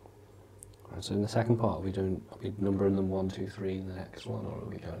 Right, so in the second part, are we numbering them 1, 2, 3 in the next one, or are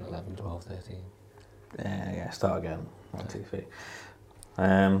we going 11, 12, 13? Yeah, start again. 1, 2, 3.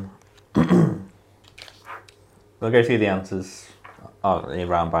 We'll go through the answers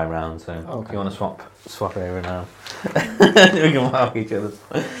round by round, so Okay. if you want to swap over now, we can mark each other's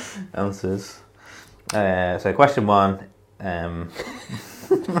answers. So question 1,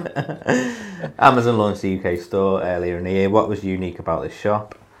 Amazon launched the UK store earlier in the year. What was unique about this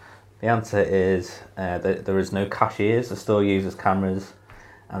shop? The answer is that there is no cashiers. The store uses cameras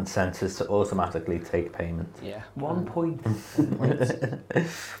and sensors to automatically take payment. Yeah. 1 point.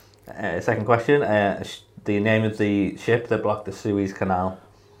 Second question, the name of the ship that blocked the Suez Canal.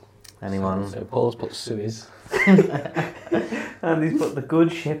 Anyone? So Paul's put Suez. And he's put the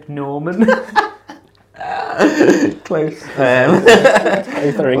good ship Norman. Close. Both are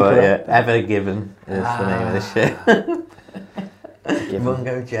Well, yeah, incorrect. Ever Given is the name of the ship.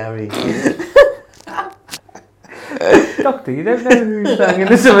 Mungo Jerry. Doctor, you don't know who sang in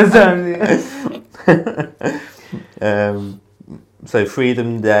the summertime, do you? So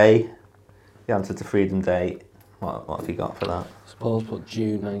Freedom Day. The answer to Freedom Day. What have you got for that? So Paul's put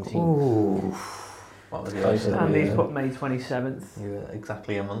June 19th. Ooh. What was the Close answer? enough. And he's Yeah. put May 27th. You were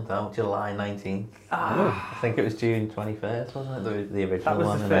exactly a month out, July 19th. Ah, I think it was June 21st, wasn't it? The original That was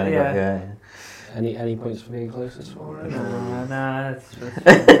one. the And then fir- it got- yeah. Any points for being closest for it? nah, it's we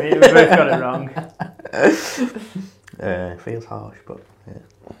both got it wrong. Feels harsh, but yeah.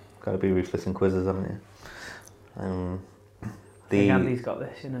 Got to be ruthless in quizzes, haven't you? I think The Andy's got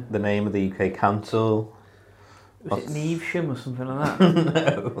this, you know. the name of the UK council. Was it Nevesham or something like that?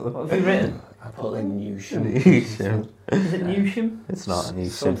 No. What have you written? I put in Newsham. Newsham. Is it Newsham? It's not a Newsham.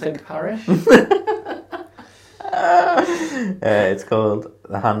 Something parish? It's called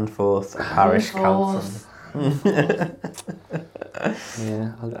the Handforth Parish Council.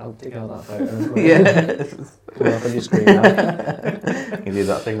 Yeah, I'll dig out that photo. as well. Yeah. Come up on your screen now. You do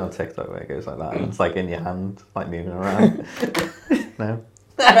that thing on TikTok where it goes like that and it's like in your hand, like moving around. No?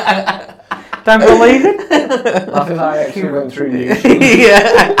 Don't believe it. Laugh if I actually went through you.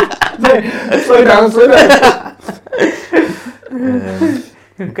 Yeah. Slow down.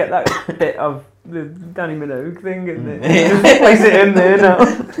 Get that bit of the Danny Minogue thing and just place it in there now.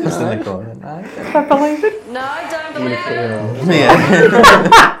 Just in the corner. Don't believe it. No, I don't believe it.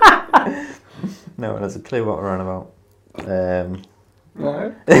 Yeah. No one has a clue what we're on about.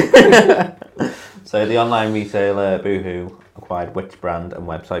 No. So the online retailer Boohoo acquired which brand and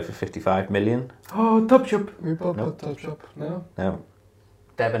website for 55 million? Oh, Topshop. Who bought Topshop? No. No.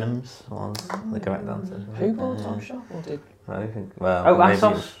 Debenhams was the correct answer. Who bought Topshop? Or did? I think. Well. Oh, maybe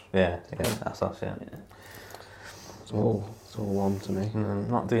ASOS. it was- Yeah, ASOS. Yeah. It's all one to me.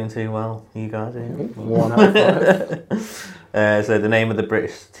 Not doing too well, you guys. Are you? 1 out of 5. So the name of the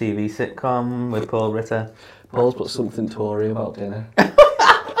British TV sitcom with Paul Ritter. Paul's put something Tory about dinner.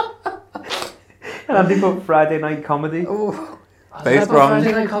 And Andy put Friday Night Comedy. Both Friday wrong.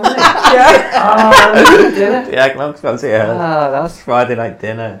 Night Comedy. Yeah. Dinner. Yeah, I can fancy it. That's Friday night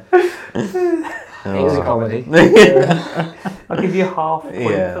dinner. it is a comedy. I'll give you half a point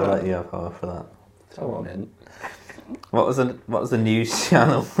Yeah, for I'll that. let you have half for that. So on in. What was the news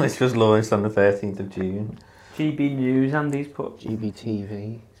channel which was launched on the 13th of June? GB News, Andy's put.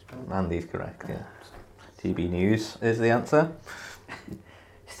 GBTV. Andy's correct, yeah. GB News is the answer.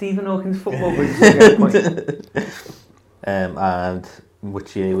 Stephen Hawking's football brings a good point. And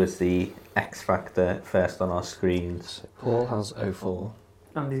which year was the X Factor first on our screens? Paul has 04.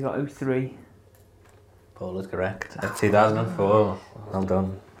 Andy's got 03. Paul is correct. 2004. Well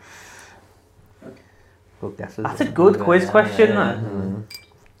done. Good guesses. That's a good quiz question, that.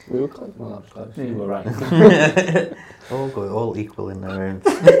 We were close. Well, that was close. Yeah. You were right. All good, all equal in their own.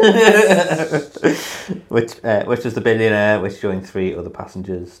 which was the billionaire which joined 3 other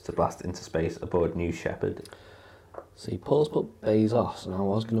passengers to blast into space aboard New Shepard? See, Paul's put Bezos, and I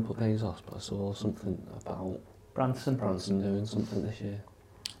was going to put Bezos, but I saw something about Branson. Branson doing something this year.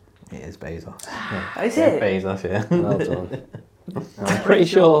 It is Bezos. Yeah. Is it? Bezos, yeah. Well done. I'm pretty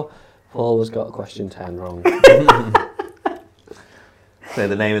sure Paul has got question 10 wrong. So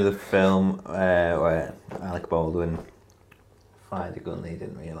the name of the film where Alec Baldwin fired a gun that he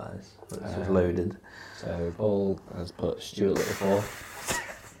didn't realise was loaded. So Paul has put Stuart Little 4.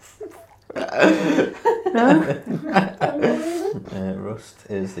 Rust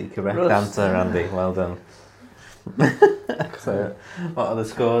is the correct Rust. answer, Andy. Well done. So, what are the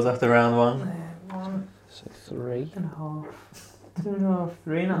scores after round 1? So 3. 3.5. 2.5.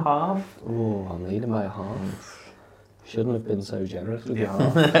 3.5. Oh, I'm leading by a half. Shouldn't have been so generous with your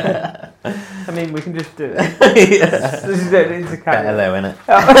half. I mean, we can just do it. Yeah. This is it into Better camera. though, innit?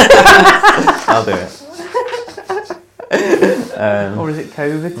 I'll do it. Or is it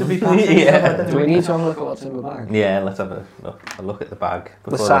COVID to be passing? Yeah. Do we need to have a look at what's in the bag? Yeah, let's have a look at the bag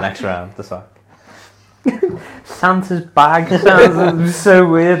before the sack. next round. The sack. Santa's bag sounds so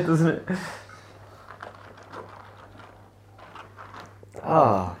weird, doesn't it?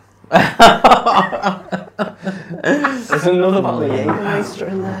 Ah. There's another bottle of Jägermeister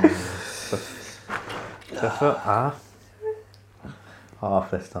in there.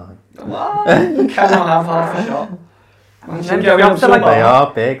 Half this time. What? You cannot have half a shot. Them Going shops up are to like- a They bar.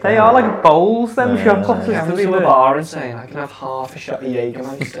 are big. They are like bowls, them Yeah, shot yeah. glasses, Going to be to a fair. bar and saying, I can have half a shot of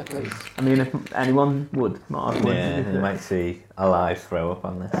Jägermeister, please. I mean, if anyone would, Mark would. Yeah, to be you fair. might see a live throw up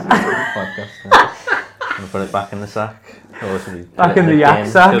on this podcast. And put it back in the sack. Or should we Back put it in the bin? yak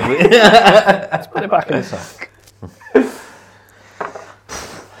sack. Should we? Let's put it back in the sack.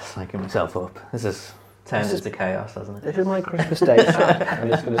 Psyching myself up. This has turned This is- into chaos, hasn't it? This is my Christmas Day sack,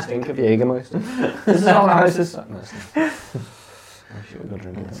 and it's going to stink of Jägermeister. This is how nice this sack is. I should have got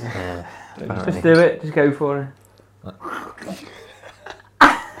rid of this. Yeah. Just do it, just go for it.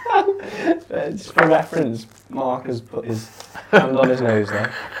 Just for reference, Mark has put his hand on his nose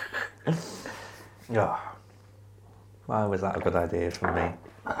there. Oh. Why was that a good idea from me?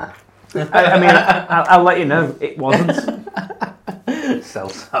 I mean, I'll let you know, it wasn't.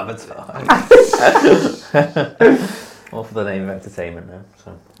 Self-sabotage. All for the name of entertainment now.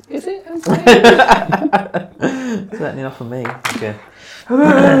 So. Is it? Certainly not for me. Okay.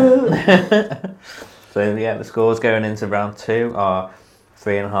 So yeah, the scores going into round 2 are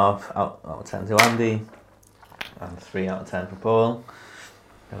 3.5 out of 10 to Andy and 3 out of 10 for Paul.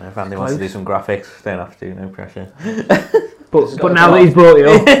 And if Andy wants to do some graphics, don't have to, no pressure. But now that he's brought it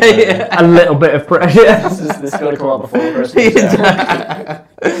up, a little bit of pressure. This is going to come out before Christmas. Yeah.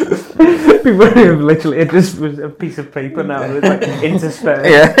 People have literally, it just was a piece of paper now with like interspersed.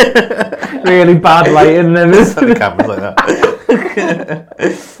 Yeah. Really bad lighting and everything. The camera's like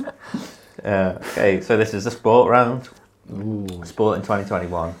that. Okay, so this is the sport round. Ooh. Sport in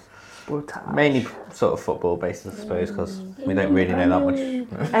 2021. We'll touch. Mainly sort of football based, I suppose, because we don't really know that much.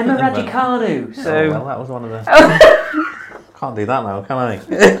 Emma Raducanu. So Oh, well, that was one of them. Can't do that now, can I?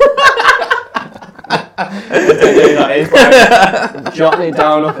 Jotting it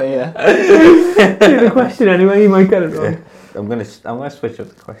down up here. do the question anyway. You might get it wrong. I'm gonna switch up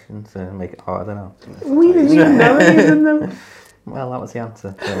the questions and make it harder now. We didn't even know any of them though. Well, that was the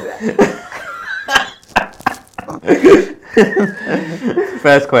answer. So.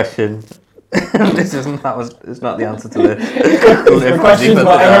 First question. It's not the answer to the question's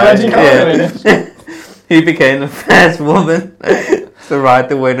not Emma Raducanu. Who became the first woman to ride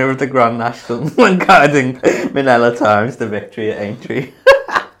the winner of the Grand National when guiding Minella Times to victory at Aintree?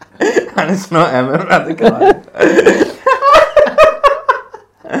 And it's not Emma Raducanu.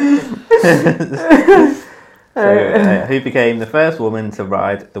 Who became the first woman to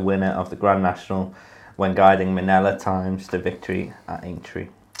ride the winner of the Grand National when guiding Minella Times to victory at Aintree?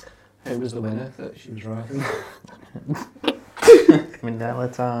 Who was the winner that she was riding? Minella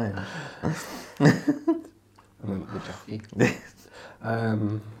Times. The jockey.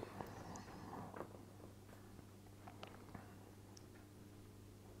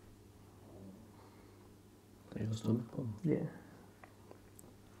 Yeah.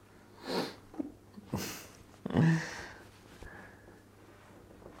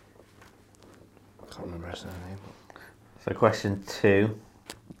 Can't remember her surname. So question 2.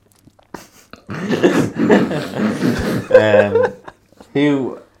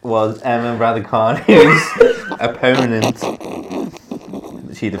 Who was Emma Raducanu's opponent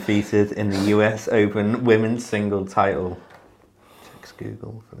she defeated in the US Open women's single title? Checks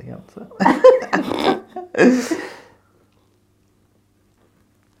Google for the answer.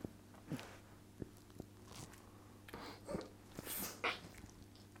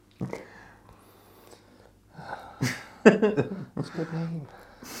 That's a good name.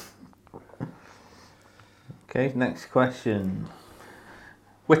 Okay, next question.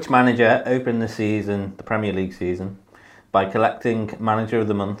 Which manager opened the Premier League season, by collecting Manager of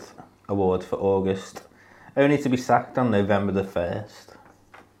the Month award for August, only to be sacked on November the 1st?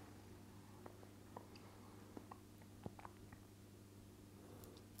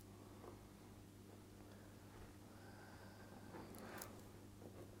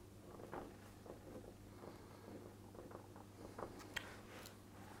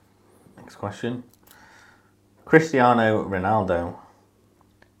 Next question. Cristiano Ronaldo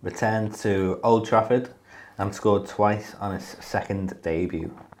returned to Old Trafford and scored twice on his second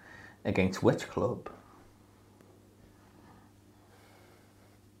debut. Against which club?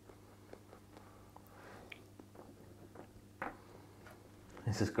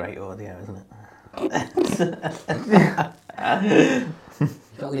 This is great audio, isn't it?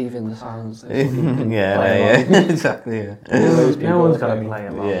 You've got to leave in the silence. yeah, exactly. Yeah. No one's got to play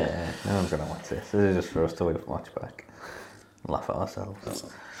along. Yeah, no one's going to watch this. This is just for us to watch back. Laugh at ourselves.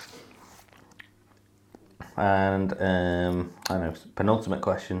 And, I know, penultimate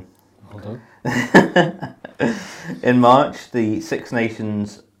question. Hold on. In March, the Six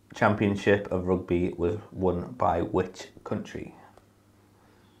Nations Championship of Rugby was won by which country?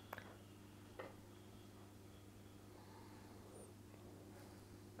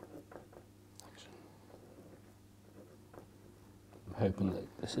 I'm hoping that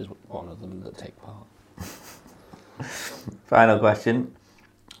this is one of them that take part. Final question.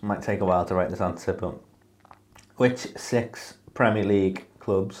 Might take a while to write this answer, but which 6 Premier League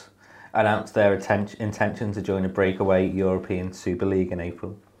clubs announced their intention to join a breakaway European Super League in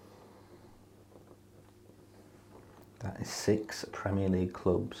April? That is 6 Premier League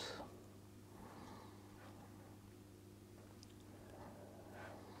clubs.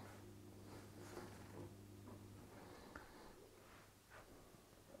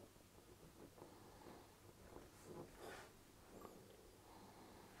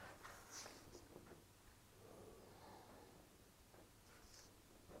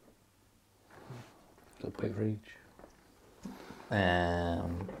 The point for each.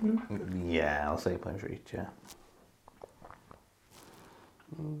 Yeah, I'll say point for each, yeah.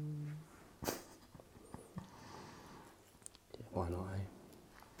 Why not, eh?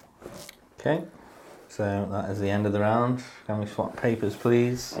 Okay, so that is the end of the round. Can we swap papers,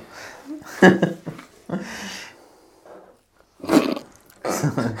 please?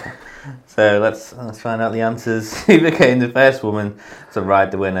 So let's find out the answers. Who became the first woman to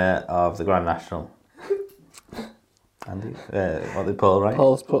ride the winner of the Grand National? Andy, what did Paul write?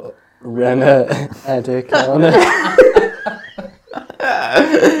 Paul's put Emma Raducanu.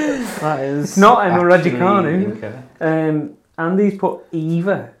 That is Not Emma actually Raducanu. incorrect. Andy's put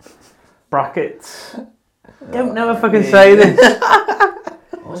Eva. Brackets. Don't know if I can say this.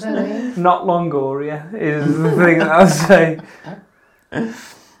 What was her name? Not Longoria is the thing that I'll say.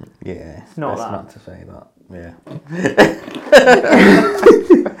 Yeah, It's not best that. not to say that. Yeah.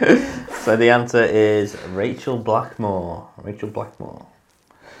 So the answer is Rachel Blackmore. Rachel Blackmore.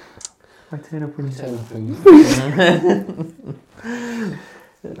 I turn up when you say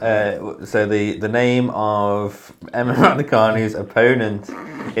So the name of Emma Raducanu's opponent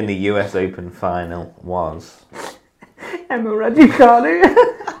in the US Open final was. Emma Raducanu.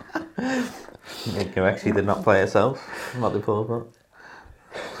 Incorrect. She did not play herself. Not the poor but.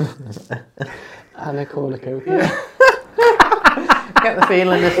 Anna Kournikova. Get the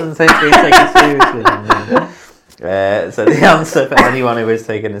feeling this isn't being taken seriously. So the answer for anyone who is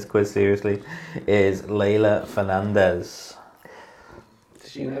taking this quiz seriously is Leylah Fernandez.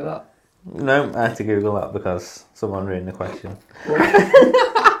 Did you know that? No, I had to Google that because someone ruined the question.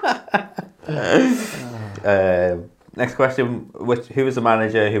 Next question: who was the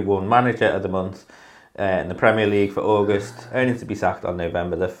manager who won Manager of the Month in the Premier League for August, only to be sacked on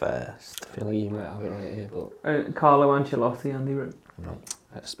November the 1st? I feel like you might have it right here, but Carlo Ancelotti, Andy Rowe. No.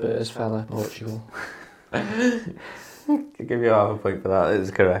 Spurs fella, Portugal. I'll give you half a point for that. It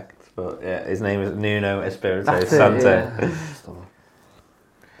is correct, but yeah, his name is Nuno Espirito That's it, Santo.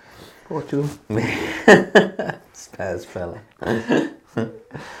 Portugal. Spurs fella.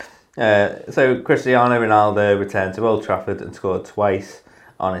 So Cristiano Ronaldo returned to Old Trafford and scored twice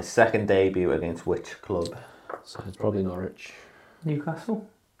on his second debut against which club? So it's probably Norwich. Newcastle.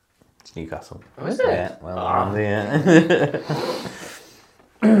 It's Newcastle. Oh, is it? Yeah, well, yeah.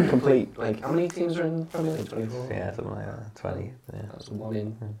 Complete. Like, how many teams are in Premier League? 24? Yeah, something like that. 20. Yeah. That's one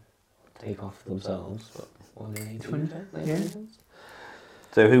in. Take off themselves, but one in 18. 20, yeah.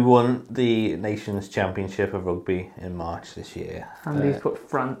 So who won the Nations Championship of Rugby in March this year? Andy's put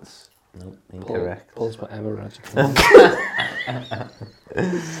France. Nope, incorrect. Paul's put Emma Raducanu.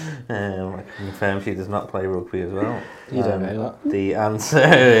 I can confirm she does not play rugby as well. You don't know that. The answer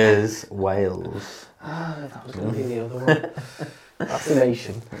is Wales. Ah, that was going to be the other one. That's the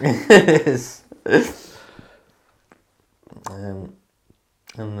nation. It is. And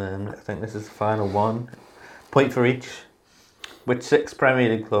then I think this is the final one. Point for each. Which 6 Premier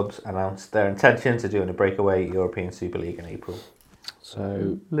League clubs announced their intention to join a breakaway European Super League in April?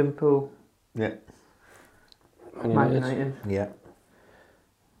 So, Liverpool. Yeah. Man United. Yeah.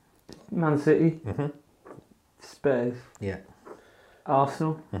 Man City. Mhm. Spurs. Yeah.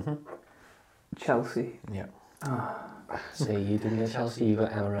 Arsenal. Mhm. Chelsea. Yeah. See, you didn't get Chelsea, you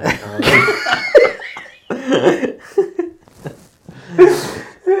got Emma Raducanu.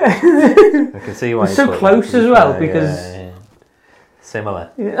 I can see why. It's so close as well because. Yeah. Similar.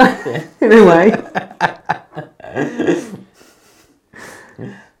 Yeah. In a way.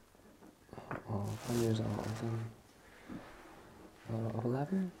 Oh, if I use out of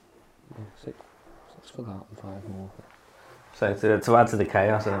 11? No, 6. 6 for that and 5 more. So to add to the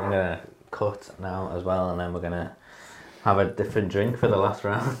chaos, I think we're going to cut now as well, and then we're going to have a different drink for the last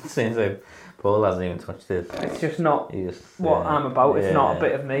round. Seems like Paul hasn't even touched it. It's just not He just, what I'm about. It's not a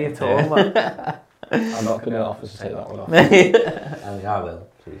bit of me at all. Like, I'm not going to offer to take that one off. I mean, I will,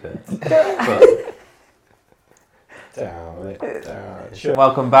 to be fair. But,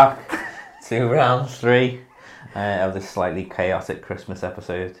 welcome back to round 3 of this slightly chaotic Christmas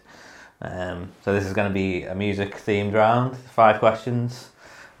episode. So this is going to be a music-themed round, 5 questions.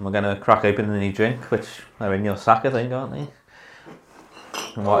 And we're going to crack open the new drink, which are in your sack, I think, aren't they?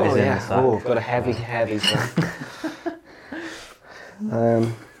 And what is in the sack? Oh, I've got a heavy sack.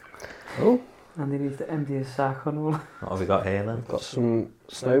 and he needs to empty his sack on all. What have we got here then? Got some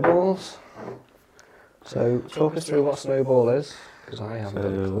snowballs. So, talk us through what snowball is, because I haven't got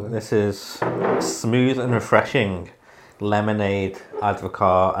a So clue. this is smooth and refreshing lemonade,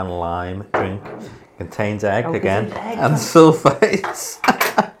 advocaat and lime drink. Contains egg again and sulfites.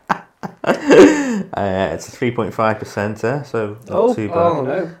 It's a 3.5%, so not too bad. Oh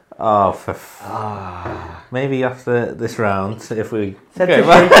no. Oh, maybe after this round, if we Said go to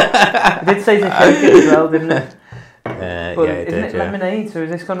back. shake, it did say to shake it as well, didn't it? But Yeah, it isn't did, it yeah. lemonade? So is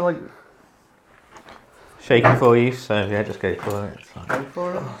this kind of like Shaking for you, so yeah, just go for it. It's fine. go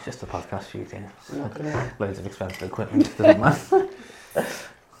for it? It's just a podcast shooting. Not gonna... Loads of expensive equipment, doesn't matter.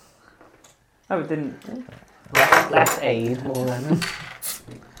 Oh, it didn't. Less aid, more lemon.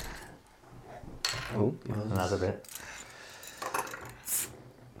 Oh, Another bit.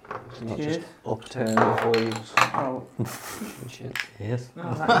 not Cheers. just upturn before you. Oh, Shit. Cheers.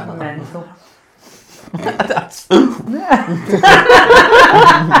 no, that's mental.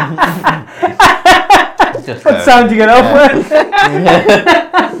 Just What sound do you get off with?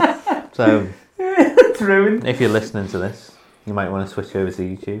 So, It's ruined. if you're listening to this, You might want to switch over to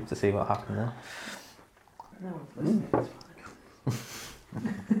YouTube to see what happened there. No one's listening. It's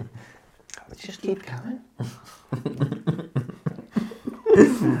fine. Let's just keep going.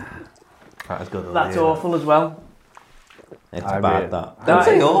 That was good. That's awful as well. It's I bad, really- that. That Don't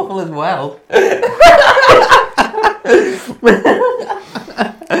say is- awful as well. I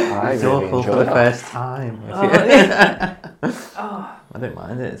It's really awful for enjoy the that. first time. Oh, I don't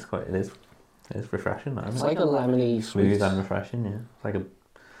mind it. It is refreshing, isn't It's it? like a lemony sweet. Smooth and refreshing, yeah. It's like a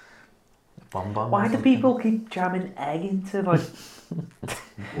bonbon. why or do something. people keep jamming egg into like?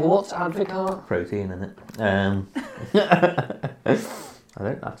 Well, what's Advocaat? Protein in it. I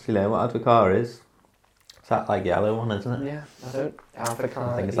don't actually know what Advocaat is. It's that like yellow one, isn't it? Yeah, I don't.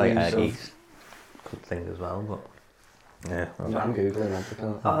 Advocaat. I think it's like use egg of- good thing as well, but yeah. I'm googling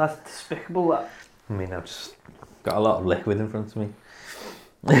Advocaat. Oh, that's despicable. That I mean, I've just got a lot of liquid in front of me.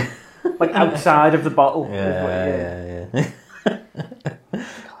 like outside of the bottle. is what- Yeah.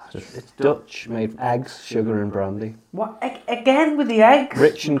 It's Dutch, made from eggs, sugar, and brandy. What again with the eggs?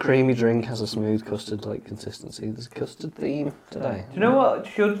 Rich and creamy drink has a smooth custard-like consistency. There's a custard theme today. Do you know what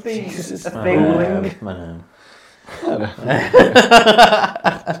should be Jesus. a I thing? know.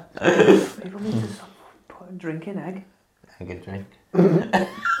 People need to stop drinking egg. A good drink.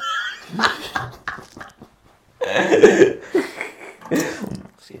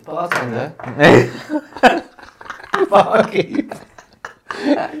 See, bartender. Barkeep.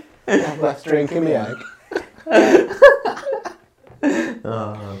 Let's drink in the egg.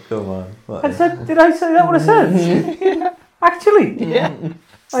 Oh, come on. What I is- said, did I say that what I said? Actually, Yeah.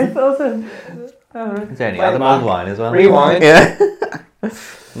 I thought that. Oh, Is there any Play other the man. mulled wine as well? Rewind. Yeah.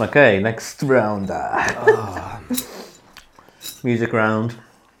 Okay, next round. Music round.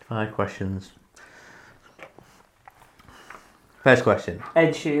 5 questions. First question.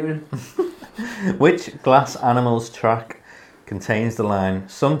 Ed Sheeran. Which Glass Animals track contains the line,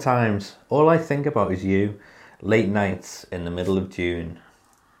 "Sometimes all I think about is you, late nights in the middle of June"?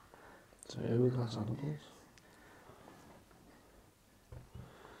 So, Glass Animals.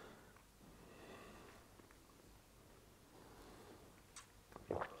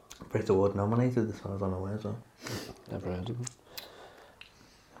 Brit Award nominated as far as I'm aware as well. Never heard of them.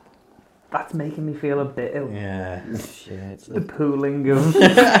 That's making me feel a bit ill. Yeah. Yeah, it's The pooling of.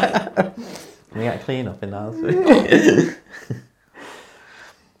 Can we get clean up in that?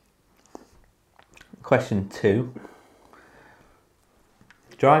 Question 2.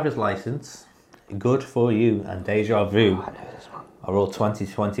 Driver's License, Good For You and Deja Vu I know this one. are all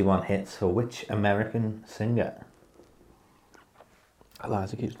 2021 hits for which American singer?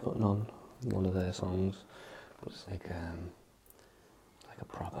 Eliza keeps putting on one of their songs. It's like a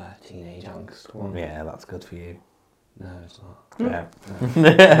proper teenage angst one. Yeah, that's Good For You. No, it's not. Yeah.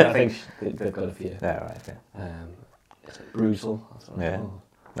 I think they've got a few. Yeah, right, okay. It's like brutal. That's what it's Yeah. called.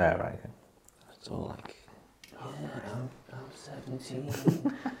 Yeah, right, okay. It's all like, yeah, I'm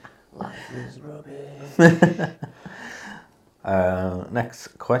 17. Life is rubbish.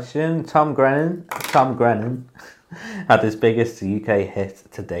 Next question. Tom Grennan had his biggest UK hit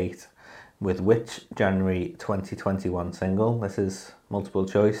to date with which January 2021 single? This is multiple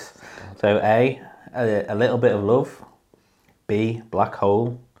choice. So A Little Bit of Love, B, Black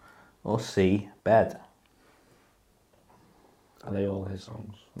Hole, or C, Bed. Are they all his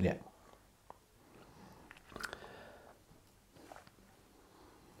songs? Yeah.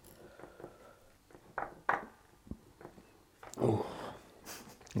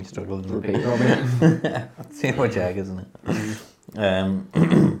 You struggled with Repeat, it. Robin. Too much egg, isn't it?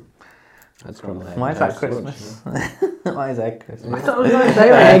 That's from Why is that Christmas? Why is egg Christmas? I thought I was going to say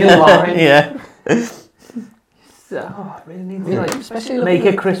Egg egg. and wine. Yeah. Oh, I really need I mean, to like, especially make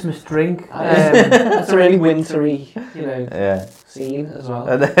a Christmas drink. It's a really wintry, Yeah. scene as well.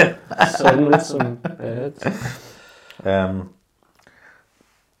 And then, Sun with some birds.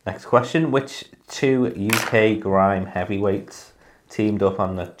 next question. Which 2 UK grime heavyweights teamed up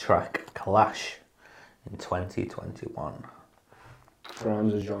on the track Clash in 2021?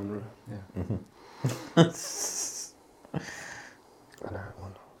 Grime's a genre. Yeah. I know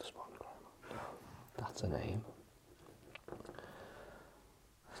one. The Spawn Grime. That's a name.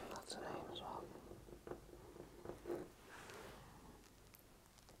 That's a name as well.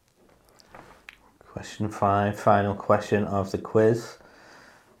 Question 5, final question of the quiz.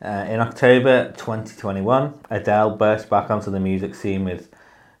 In October 2021, Adele burst back onto the music scene with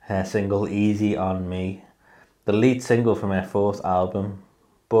her single Easy On Me, the lead single from her 4th album.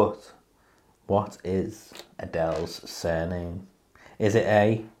 But what is Adele's surname? Is it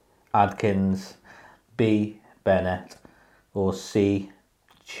A, Adkins, B, Bennett, or C,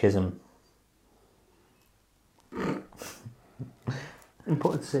 Chisholm? I'm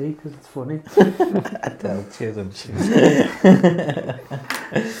putting C because it's funny. Adele Chisholm. So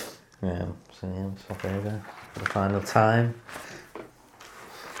let's swap over for the final time.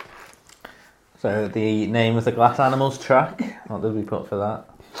 So the name of the Glass Animals track, what did we put for that?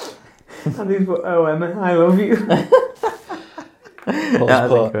 And he's put, oh Emma, I love you. That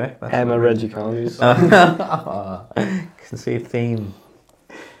was incorrect. That's Emma Reggie Carney's. Can see a theme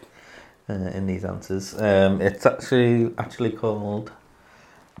in these answers. It's actually called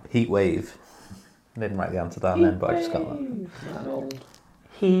Heat Wave. I didn't write the answer down then, but I just got that.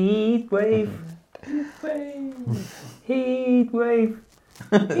 Heat wave. Heat wave.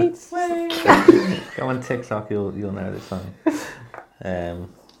 Heat wave. Go on TikTok, you'll know this song.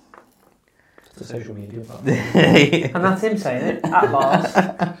 It's a social media platform. And that's him saying it at last.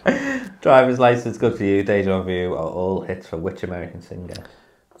 Driver's License, Good For You, Deja Vu are all hits for which American singer?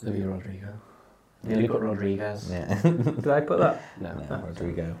 Olivia Rodrigo. Nearly put Rodriguez. Yeah. Did I put that? No.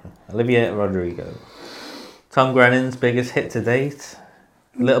 Rodrigo. Olivia Rodrigo. Tom Grennan's biggest hit to date?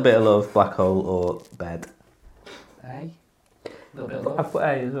 A Little Bit of Love, Black Hole or Bed? A. Little bit of love. I've put A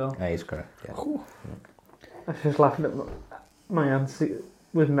as well. A is correct, yeah. I was just laughing at my answer.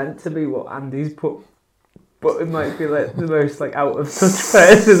 Was meant to be what Andy's put, but it might be like the most like out of touch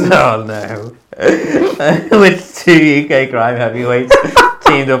person. Oh no. Which two UK crime heavyweights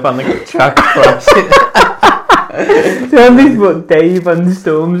teamed up on the track Crash? So Andy's put Dave and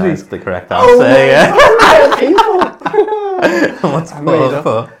Stormzy. That's the correct answer, yeah. What's I made Paul up.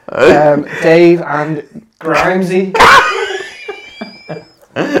 for? Dave and Grimesy.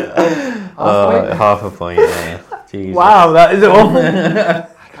 Half a point, yeah. Jesus. Wow, that is awful. I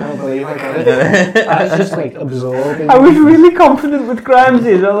can't believe I got it. I was just like absorbing. I was really confident with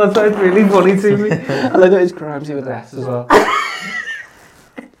Grimesy as well. That's why it's really funny to me. I like that it's Grimesy with S as well.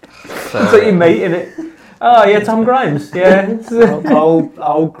 It's like your mate in it. Oh yeah, Tom Grimes. Yeah. old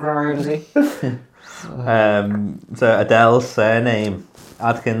Grimesy. So Adele's surname,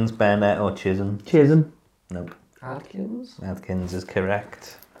 Adkins, Bennett or Chisholm? Chisholm. Nope. Adkins is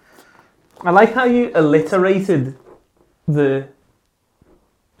correct. I like how you alliterated the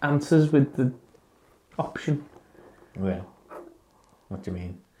answers with the option. Well, what do you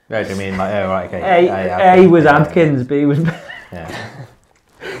mean? Oh, do you mean like, oh right, okay. A was Adkins, B was... Yeah.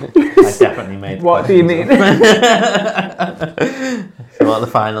 I definitely made... What do you mean? So what are the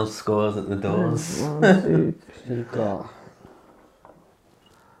final scores at the doors? You've got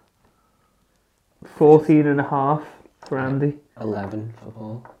 14 and a half for Andy. 11 for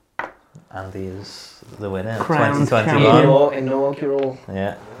Paul. Andy is the winner. Crowned 2021. Inaugural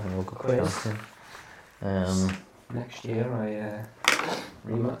Yeah. quiz. Next year I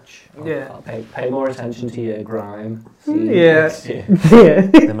rematch. Yeah. I'll pay more attention to your grime. Yeah. Next year. Yeah.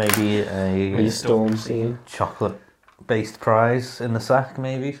 There may be Or a your storm scene. chocolate-based prize in the sack,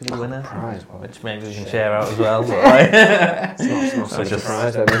 maybe for the winner, Prize, which maybe we can share out as well. But It's not such a just-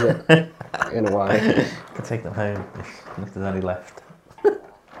 surprise, then, is it? In a way. can take them home if there's any left.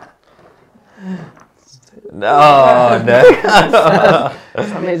 No, no.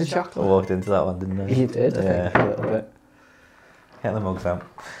 I made a I chocolate. walked into that one, didn't I? You did, I Yeah. think, a little bit. Get the mugs out.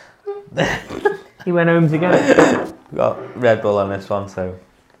 He went home to get it. We've got Red Bull on this one, so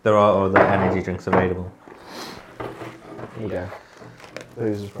there are other energy drinks available. Here you go.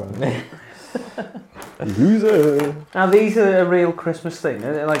 Loser's prize. Loser! Now these are a real Christmas thing.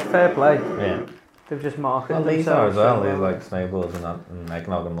 They're like fair play. Yeah. They've just marketed Well, these are as themselves. well. These like snowballs and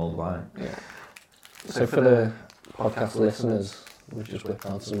eggnog and mulled wine. Yeah. So for the podcast listeners, we've just whipped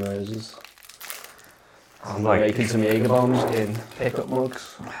out some roses. I'm like- making some Jaeger bombs in pickup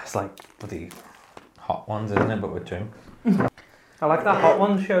mugs. It's like bloody hot ones, isn't it? But with drink. I like that hot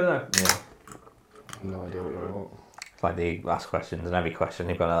one show though. Yeah. I have no idea what you're about. It's like the last questions, and every question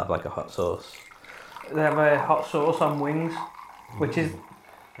you've got to have like a hot sauce. They have a hot sauce on wings, which is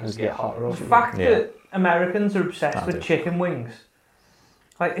Does it get hotter or the fact Yeah. that Americans are obsessed That with is. chicken wings.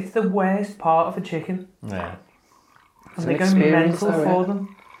 Like it's the worst part of a chicken, Yeah. and an they go experience, mental though, for yeah.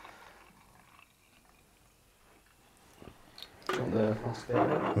 them. Want the last bit?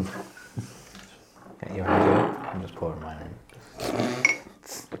 Get your hands up. I'm just pouring mine in.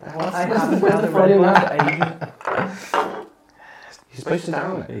 I haven't had a Red Bull for ages. You're supposed to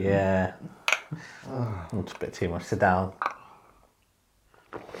down it. Yeah. It's a bit too much to down.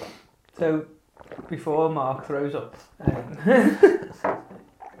 So before Mark throws up, I'm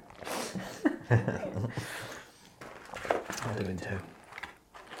doing too.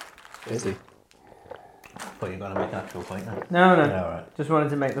 Busy. But you're going to make an actual point now. no, Yeah, alright. just wanted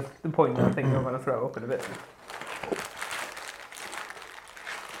to make the point that I think I'm going to throw up in a bit.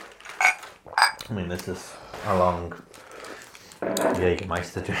 I mean, this is a long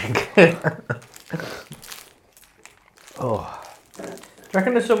Jägermeister drink. Oh. Do you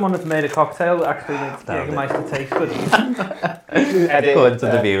reckon there's someone that's made a cocktail that actually makes Damn it. Jägermeister taste good? According to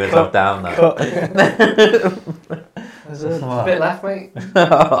the viewers, I'm down that. There's a bit left, mate.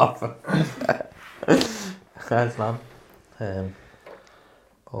 Thanks, man.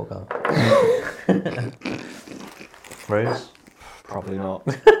 All gone. Rose? Probably not.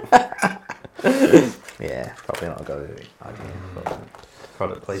 Yeah, probably not a go to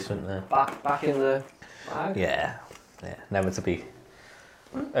product placement there. Back in the bag. Yeah, never to be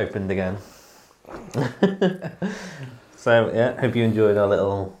opened again. So yeah, hope you enjoyed our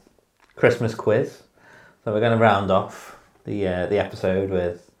little Christmas quiz. So we're going to round off the episode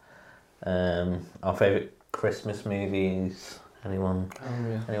with our favourite Christmas movies. Anyone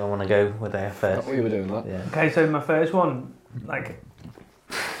want to go with their first? We were doing that. Yeah. Okay, so my first one,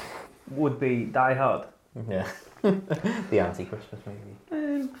 would be Die Hard. Yeah. The anti-Christmas movie.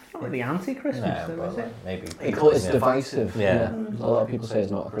 Not really anti-Christmas, though, is it? Maybe. It's divisive. Yeah. A lot of people say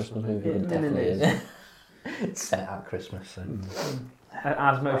it's not a Christmas movie, but it definitely is. It's set at Christmas. So.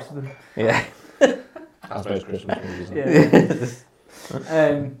 As most of them. Yeah. As most Christmas movies.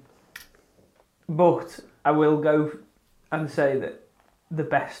 Yeah. But I will go and say that the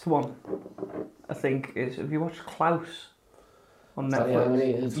best one, I think, is, have you watched Klaus on Is that the Netflix?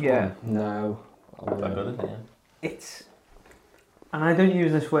 animated Yeah. one? No. It's, and I don't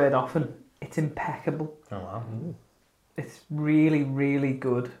use this word often, it's impeccable. Oh wow. It's really, really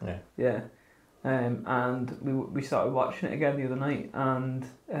good. Yeah. Yeah. And we started watching it again the other night and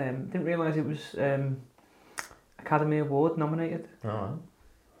didn't realise it was Academy Award nominated. Oh wow.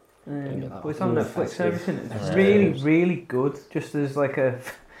 But it's on Netflix and everything. It's Yeah. really, really good. Just as a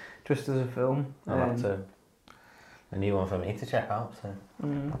film. That's a new one for me to check out. So.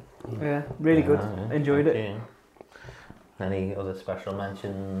 Yeah, really good. Yeah. Enjoyed it. Yeah. Any other special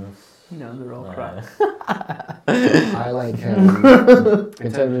mentions? No, they're all crap. I like,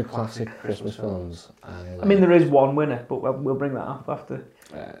 in terms of classic Christmas films, I mean, there is one winner, but we'll bring that up after.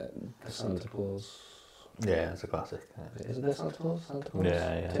 The Santa Claus. Yeah, it's a classic. Is it the Santa Claus?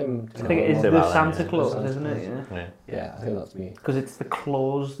 Yeah. Tim I think it is Tim the Allen, Santa yeah. Claus, Santa isn't it? Claus. Yeah. Yeah, I think that's me. Because it's the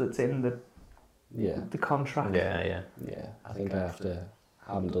clause that's in the contract. Yeah. I think I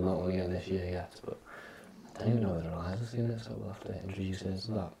haven't done that one again this year yet, but I don't even know whether Eliza's seen it, so we'll have to introduce her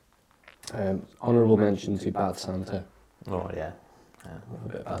to that. Honourable mention to Bad Santa. Oh yeah. A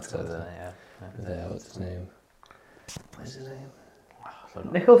bit of Bad Santa. Yeah. What's his name? What's his name?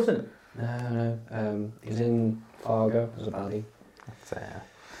 Nicholson. No. He's in Fargo as a baddie.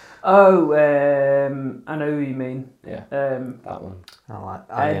 Oh, I know who you mean. Yeah, that one. I like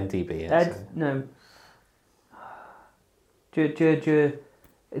IMDb. No.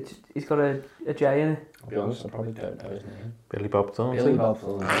 He's got a J in it. I'll be honest, I probably don't know his name. Billy Bob Thornton. Billy Bob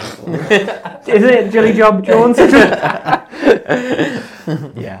Thornton. Isn't it Jelly Job Jones?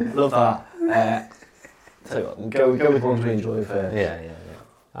 Yeah, love that. Tell you what, go with ones we enjoy first. Yeah.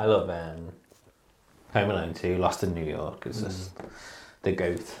 I love Home Alone 2, Lost in New York. It's just the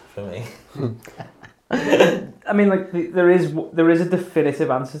GOAT for me. I mean, there is a definitive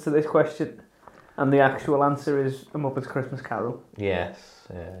answer to this question, and the actual answer is A Muppet's Christmas Carol. Yes.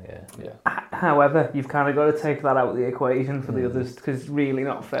 Yeah. However, you've kind of got to take that out of the equation for the others because it's really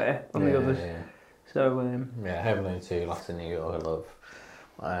not fair on the others. Yeah. So Home Alone 2, Lost in New York, I love.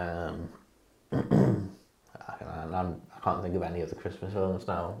 I can't think of any other Christmas films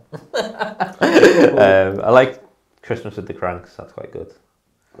now. I like Christmas with the Cranks. That's quite good.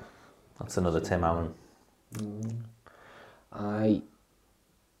 That's another Tim Allen. Are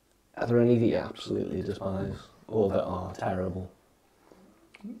there any that you absolutely despise or that are terrible?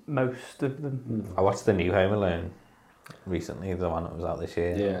 most of them. I watched the new Home Alone recently, the one that was out this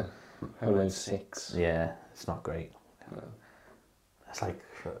year. Yeah, Home Alone 6. Yeah, it's not great. No. It's like,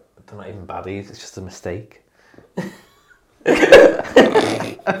 they're not even baddies, it's just a mistake. Isn't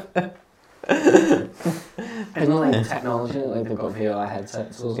it like technology, like they've got VR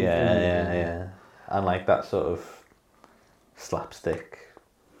headsets or something? Yeah. And like that sort of slapstick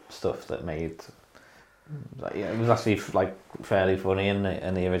stuff that made, like, yeah, it was actually like fairly funny in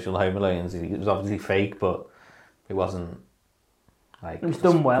the original Home Alones. It was obviously fake, but it wasn't like, it was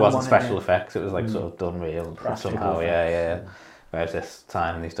done well. It wasn't wasn't special effects. It was like sort of done real Practical somehow. effects. Yeah. Whereas this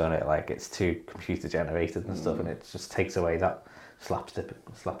time he's done it like it's too computer generated and stuff, and it just takes away that slapstick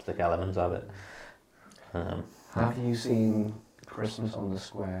element of it. Have you seen Christmas on the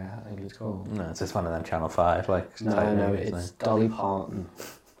Square, I think it's called? No, it's just one of them Channel 5 like. type No, movies, it's Dolly Parton.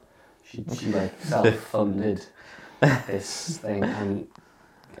 She like self-funded this thing, and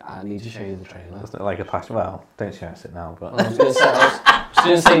I need to show you the trailer. It's not like a passion. Well, don't show us it now, but. I was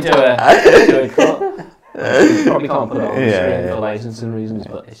going to say, do a cut. Probably can't put it on the screen for licensing reasons,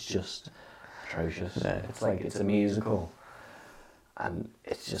 but it's just atrocious. Yeah. It's like it's a musical, and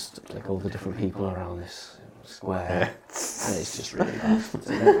it's just like all the different people around this square, and it's just really bad. It's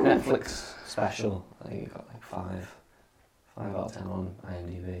a Netflix special. I think it got like 5 out of 10 on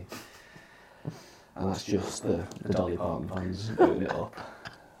IMDb, and that's just the Dolly Parton fans voting it up.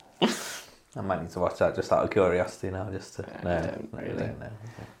 I might need to watch that just out of curiosity now, just to. Yeah, No, I don't really. don't know.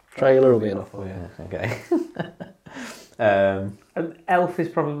 Trailer will be enough for you. Okay. And Elf is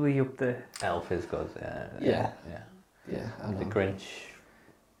probably up there. Elf is good. Yeah. Yeah. Yeah, I The know. Grinch.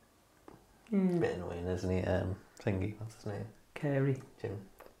 Bit annoying, isn't he? Thingy. What's his name? Carey. Jim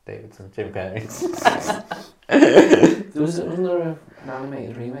Davidson. Jim Carrey. Wasn't there an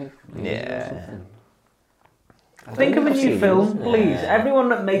animated remake? Yeah. Or something? I Think don't of a think I've new seen film, it. please. Yeah. Everyone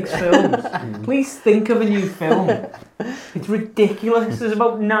that makes films, please think of a new film. It's ridiculous. There's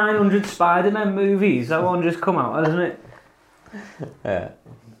about 900 Spider-Man movies. That one just come out, hasn't it? Yeah.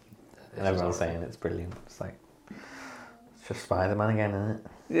 And everyone's saying it's brilliant. It's like, it's just Spider-Man again, isn't it?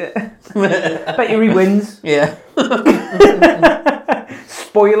 Yeah. Bet you he wins. Yeah.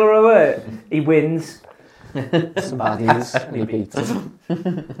 Spoiler alert. He wins. Some baddies and he beats them.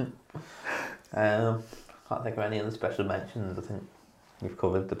 Can't think of any other special mentions. I think we've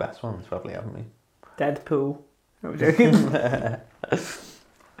covered the best ones, probably, haven't we? Deadpool. I'm joking.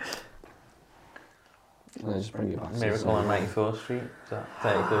 I'll just bring you back. to Miracle on the- 94th Street. Is that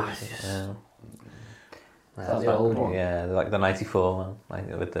 34th Street? Yeah. Is that the old one? Yeah, like the 94 one, like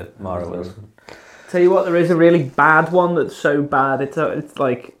with the Mara Wilson. Tell you what, there is a really bad one that's so bad. It's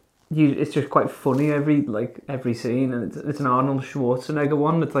like it's just quite funny every scene, and it's an Arnold Schwarzenegger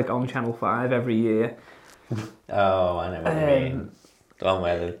one that's like on Channel 5 every year. Oh, I know what you mean. The one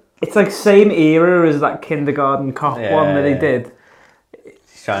where It's like same era as that Kindergarten Cop one that he did.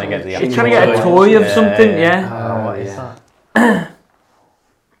 she's trying to get the. He's trying to get a toy of something, yeah. Oh, what is yeah. that?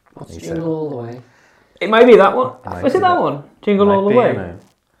 What's He Jingle said- All the Way? It might be that one. Might Was be it that that. one? Jingle Might All the be, Way. you know.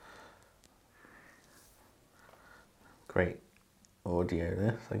 Great audio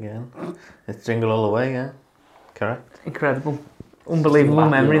this again. It's Jingle All the Way, yeah. Correct. Incredible. Unbelievable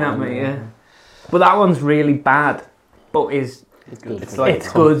Slap memory, you that, on, mate, yeah. yeah. But that one's really bad, but is... It's good. It's for like you.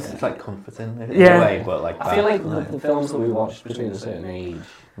 It's good. It's like comforting in Yeah. a way, but like. I feel bad. like the films that we watched between a certain age,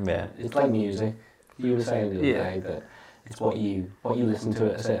 Yeah. it's like music. You were saying the other Yeah. day that it's what you listen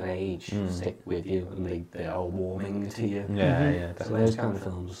to at a certain age Mm. stick with you, and they are warming to you. Yeah, Mhm. yeah, So definitely. those kind of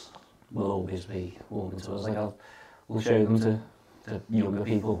films will always be warming to us. Like we'll show them to younger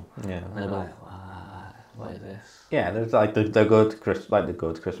people, Yeah. and they're like, what is this? Yeah, there's like the good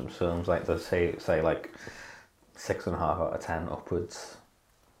Christmas films, like they say like 6.5 out of 10 upwards.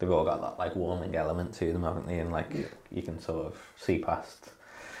 They've all got that like warming element to them, haven't they? And like you can sort of see past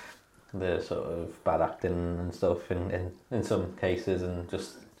the sort of bad acting and stuff in some cases, and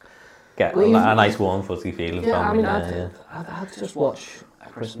just get Well, a nice warm fuzzy feeling Yeah, I from mean, it. I'd just watch a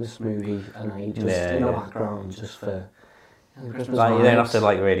Christmas movie and I just Yeah, in the yeah. background just for the Christmas Like, you don't have vibes. to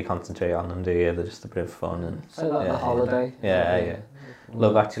like really concentrate on them, do you? They're just a bit of fun and So like yeah, the holiday. yeah.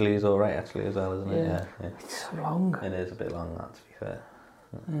 Love Actually is alright actually as well, isn't it? Yeah. Yeah. It's so long. It is a bit long, that, to be fair.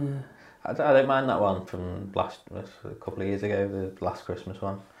 Yeah. I don't mind that one from a couple of years ago, the last Christmas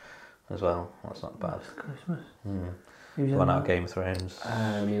one as well. That's not bad. Christmas. Mm. Who's The in one that? out of Game of Thrones.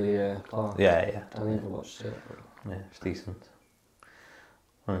 Amelia Clark. Yeah. I never watched it. Yeah, it's decent.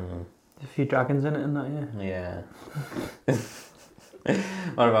 Mm. There's a few dragons in it and that, yeah. Yeah.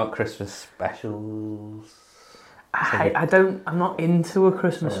 What about Christmas specials? I'm not into a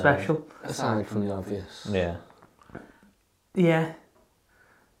Christmas Yeah. special. Aside from the obvious. Yeah. Yeah.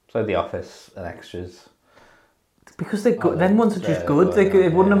 So The Office and Extras. Because they're good. Oh, Them ones are yeah, just good. they're good,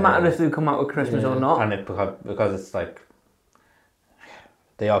 It wouldn't have yeah. mattered if they come out with Christmas or not. And because it's like,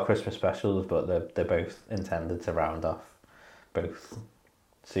 they are Christmas specials, but they're both intended to round off both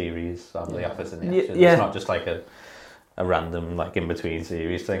series of The Office and The Extras. Yeah. It's not just like a random like in between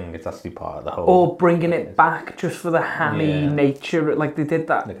series thing. It's actually part of the whole. Or bringing it back just for the hammy Yeah. nature, like they did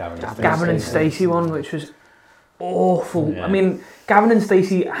that The Gavin and Stacey one, which was awful. Yeah. I mean, Gavin and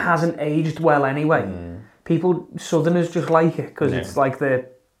Stacey hasn't aged well anyway. Mm. People, Southerners just like it because Yeah. it's like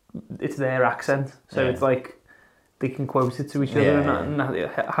it's their accent, so Yeah. it's like they can quote it to each other Yeah, and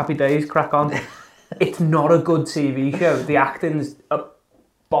happy days, crack on. It's not a good TV show. The acting's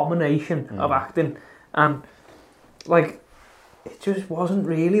abomination of acting, and like it just wasn't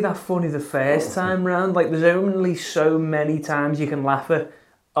really that funny the first time round. Like there's only so many times you can laugh at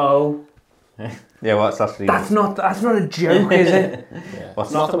Yeah, what's actually... That's not a joke, is it? Yeah.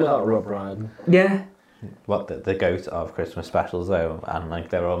 What's Nothing without Rob Brydon. Yeah. what the goat of Christmas specials though, and like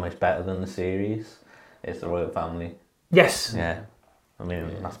they're almost better than the series, is the Royal Family. Yes. Yeah. I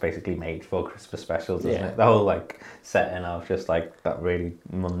mean, that's basically made for Christmas specials, isn't Yeah. it? The whole like setting of just like that really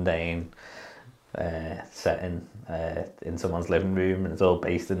mundane setting in someone's living room, and it's all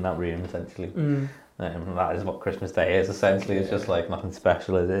based in that room essentially. Mm. That is what Christmas Day is essentially. It's just like nothing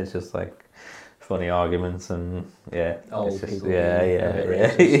special, is it? It's just like funny arguments and Old it's just, people yeah, being yeah, a bit yeah,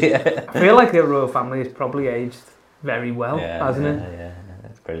 racist. yeah. I feel like the Royal Family has probably aged very well, hasn't it? Yeah,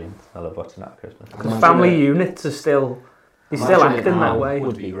 it's brilliant. I love watching that at Christmas. Because family units are still acting that way.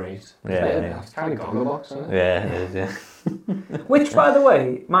 Would be great. Yeah. It's kind of Gogglebox, isn't it? Yeah, it is, yeah. Which, by the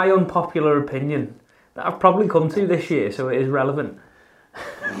way, my unpopular opinion that I've probably come to this year, so it is relevant.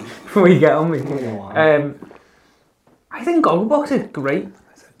 Before you get on me, I think Gogglebox is great.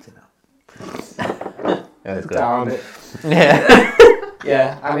 Yeah, it's good. Down it. Yeah.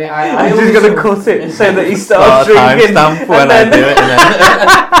 Yeah, I mean, I'm just going to cut it so that he starts Start drinking. timestamp when I do it.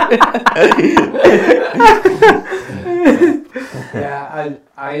 yeah,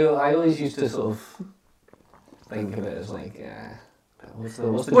 I always used to sort of think of it as like, what's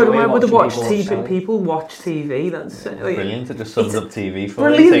the Well, joy why of would watching TV? telly? People watch TV. That's like, Brilliant. It just sums up TV for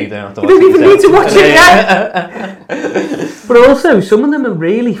brilliant. you, so you don't have to You watch don't even need to watch it. Yeah, But also, some of them are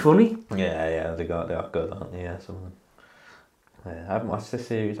really funny. yeah, they are good, aren't they? Yeah, some of them. Yeah, I haven't watched this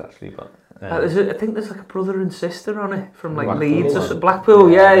series actually, but I think there's like a brother and sister on it from like Blackpool, Leeds or yeah. Blackpool.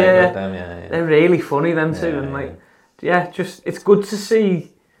 they're Yeah. good, them, yeah. They're really funny, them two, and like, just it's good to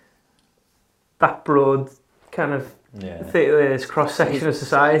see that broad kind of this cross section of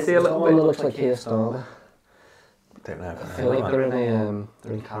society a little Someone that bit. looks like Keir Starmer. Don't know. I feel like they're in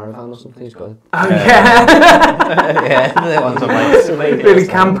a caravan or something. He's got a Oh yeah, Yeah, the ones on like really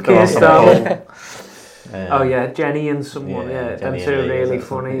camp Keir Starmer. Yeah. Oh yeah, Jenny and someone. Yeah, them Jenny two are and Lee, really is it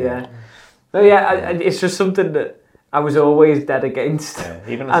funny. something? Yeah. No, it's just something that I was always dead against. Yeah,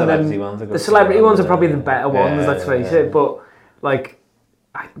 even the And then celebrity ones are good. The celebrity ones are probably the better ones, let's face it. Yeah. But like,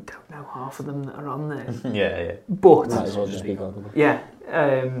 I don't know half of them that are on there. Yeah. But might as well just be Gogglebox. yeah,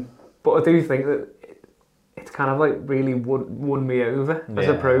 but I do think that it's kind of like really won me over as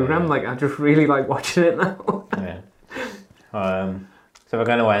a program. Yeah. Like I just really like watching it now. Yeah. So we're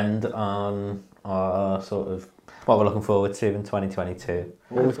going to end on our sort of what we're looking forward to in 2022.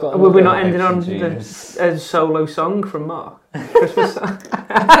 Well, we've got We're not ending on tunes. a solo song from Mark. Christmas song. we've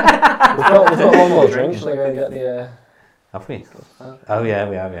got one more drink. Shall I go and get the? Have we? Oh yeah,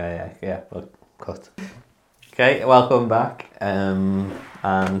 we have. Yeah. Well, cut. Okay, welcome back. And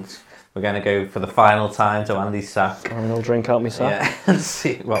we're going to go for the final time to Andy's sack. I'll drink out my sack. Yeah, and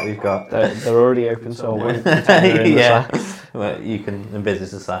see what we've got. They're already open, so I won't. Yeah. Well, you can envisage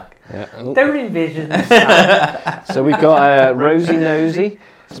the sack. Yeah. Don't envision. So we've got Rosie Nosy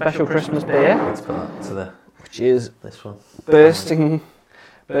special Christmas beer, Let's put that to which is this one. bursting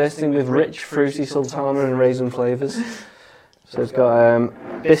with rich fruity sultana and raisin flavours. So it's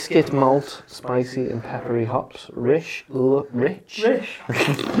got biscuit, malt, spicy and peppery hops, rich,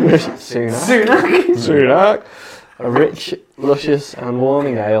 Sunak, a rich, luscious and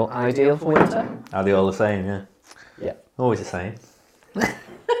warming ale, ideal for winter. Are they all the same? Yeah. Yeah. Always the same.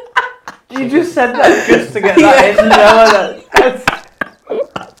 You just said that just to get that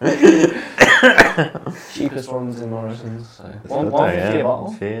in. Cheapest ones in Morrison's. So It's one good though, $1.50 a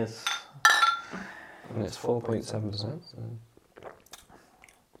bottle, Cheers. and it's 4.7%. So.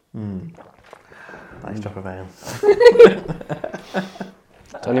 Nice drop of ale.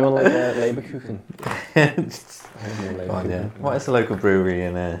 Does anyone like Leberkuchen? Go on, yeah. What is the local brewery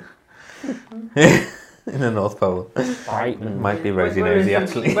in in the North Pole? Brighton. Might be Rosie Nosy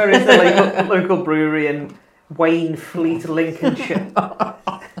actually. Where is the local brewery in Wainfleet, Lincolnshire? I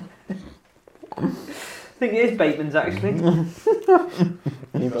think it is Bateman's actually.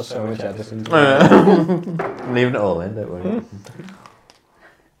 You've got so much Edison. I'm leaving it all in, don't worry.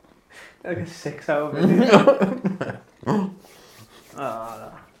 Like a 6-hour video.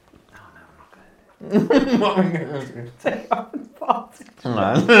 Oh, What are we going to do? Take off the party.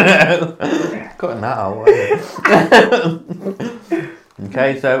 Cutting that out.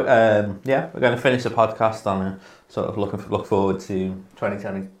 Okay, so we're going to finish the podcast on a sort of look forward to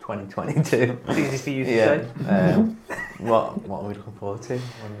 2022. It's easy for you to Yeah. say. What are we looking forward to?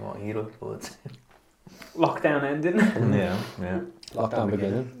 What are you looking forward to? Lockdown ending. Yeah. Lockdown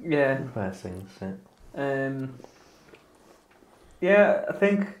beginning. Yeah. First things. Yeah, I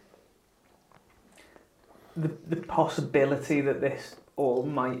think the possibility that this all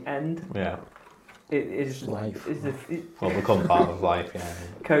might end Yeah. is Life. is the Will become part of life, yeah.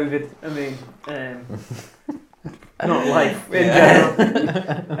 COVID. I mean, not life in general.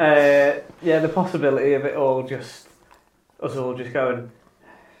 Yeah, the possibility of it all just us all just going,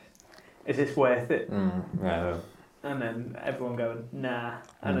 is this worth it? Yeah. And then everyone going, nah,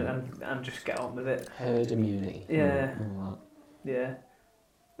 and just get on with it. Herd immunity. Yeah, All yeah.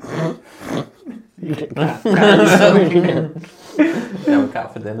 that. You get cat. Yeah, a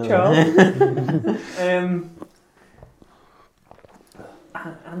cat for dinner. Charles.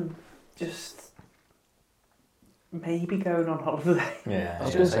 And just maybe going on holiday. Yeah. I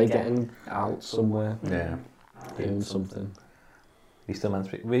was going to say getting out somewhere, Yeah. doing something. You still meant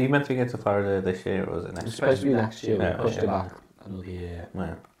to be? Were you meant to be going to Florida this year, or was it next It's supposed to be next year. Yeah, We pushed okay. it back another year.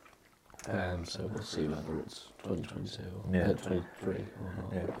 year? So we'll see whether it's 2022 or Yeah. 23 or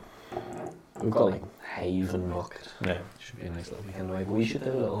not. Yeah. We've got like Haven booked. Yeah. Should be a nice little weekend away. But we should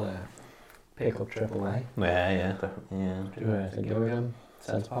do a little pick-up trip away. Yeah, yeah, definitely. Yeah. Do you think go again?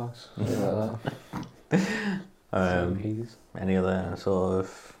 Centre Parks? Something like that. Peas. Any other sort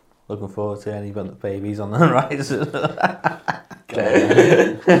of looking forward to any babies on the horizon?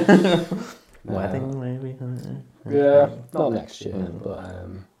 Wedding, maybe? Yeah, not next year, but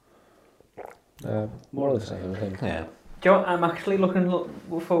more of the same, I think. Yeah. Do you know what I'm actually looking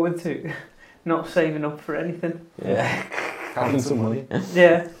forward to? Not saving up for anything. Yeah. Having some money.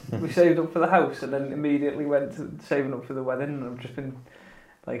 Yeah, we saved up for the house and then immediately went to saving up for the wedding, and I've just been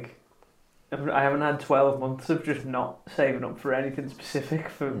like, I haven't had 12 months of just not saving up for anything specific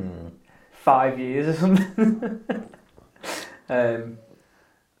for 5 years or something. I'm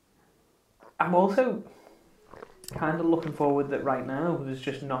also kind of looking forward that right now there's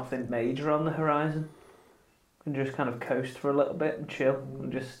just nothing major on the horizon. And just kind of coast for a little bit and chill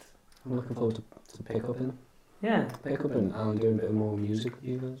and just... I'm looking forward to pick up in. Yeah. Pick up and doing a bit more music with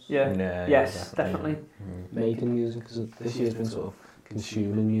you guys. Yeah. Yeah. Yes, definitely. Making music, because this year's been sort of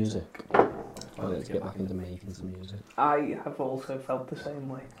consuming music. I need to get back into making some music. I have also felt the same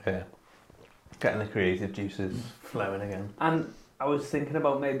way. Yeah. Getting the creative juices flowing again. And I was thinking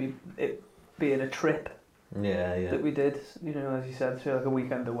about maybe it being a trip Yeah, yeah. that we did, you know, as you said, so like a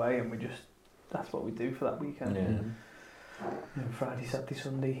weekend away, and we just, that's what we do for that weekend. Yeah. You know, Friday, Saturday,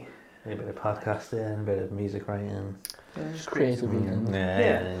 Sunday. A bit of podcasting, a bit of music writing. Yeah. Just creative weekend.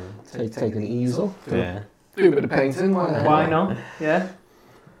 Yeah. Take an easel. Yeah. Do a bit of painting. Why not? Yeah.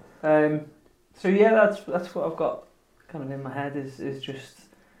 So yeah, that's what I've got kind of in my head is just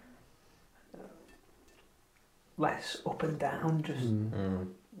less up and down, just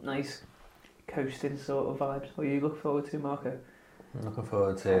nice coasting sort of vibes. What you look forward to, Marco? I'm looking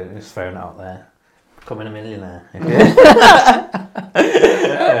forward to just throwing it out there. Becoming a millionaire.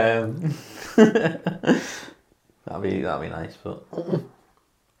 That'd be nice, but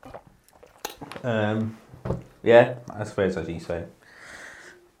yeah, I suppose as you say,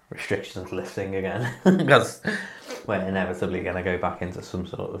 restrictions lifting again because we're inevitably going to go back into some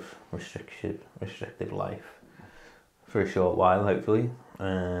sort of restrictive life for a short while, hopefully.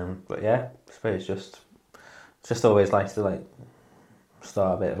 But yeah, I suppose just always nice to like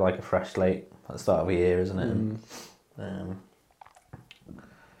start a bit of like a fresh slate at the start of a year, isn't it?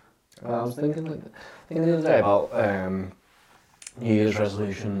 I was thinking the other day about New Year's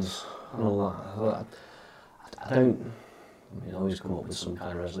resolutions and all that. I always come up with some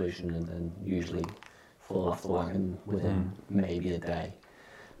kind of resolution and then usually fall off the wagon within maybe a day.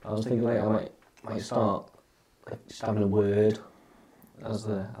 But I was thinking like I might start like just having a word as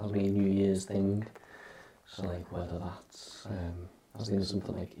my New Year's thing. So like whether that's I was thinking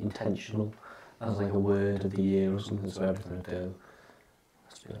something like intentional as like a word of the year or something, so everything I do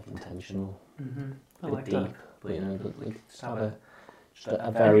has to be like intentional. I A like bit that. deep, but you know, like just have a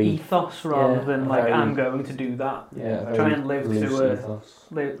An very ethos rather than like very- I'm going to do that. a Try very and live loose to ethos.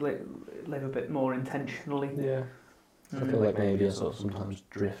 live a bit more intentionally. Yeah. I feel like maybe I sort of sometimes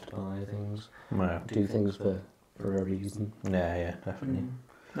drift by things, Yeah, do things for a reason. yeah, definitely.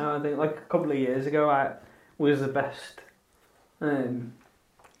 No, I think like a couple of years ago, I was the best New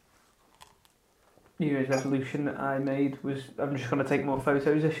Year's resolution that I made was I'm just going to take more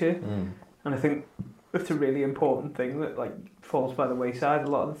photos this year, and I think it's a really important thing that like falls by the wayside a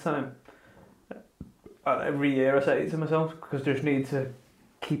lot of the time. Every year I say it to myself because I just need to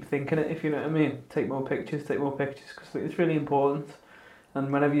keep thinking it, if you know what I mean. Take more pictures, because it's really important.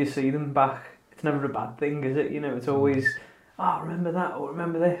 And whenever you see them back, it's never a bad thing, is it? You know, it's always, oh, remember that, or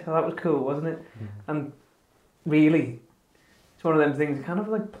remember this, oh, that was cool, wasn't it? And really, it's one of them things, kind of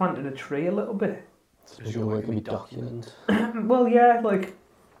like planting a tree a little bit. Because your work can be documented. Well, yeah, like,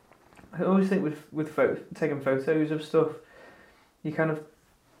 I always think with taking photos of stuff, you kind of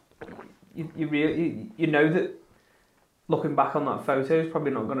you know that looking back on that photo is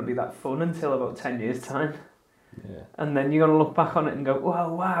probably not going to be that fun until about 10 years time. Yeah. And then you're going to look back on it and go,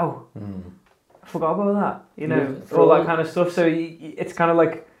 wow, I forgot about that, you know, Yeah, all that kind of stuff. So it's kind of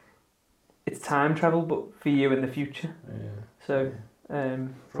like, it's time travel, but for you in the future. Yeah. So,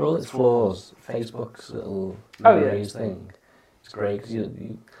 for all its flaws, Facebook's little Oh, yeah. memories thing, it's great because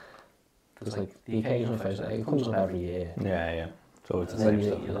there's like the occasional photo, it comes up every year. Yeah. It's always the And then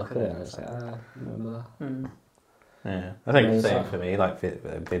same stuff. you look at it and it's like, remember that? Yeah, I think the Yeah, same so- for me, like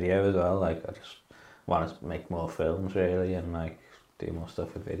video as well. Like I just want to make more films really, and like do more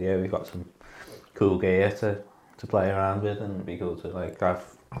stuff with video. We've got some cool gear to play around with, and it'd be cool to like have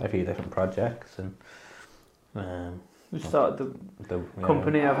a few different projects. And we started the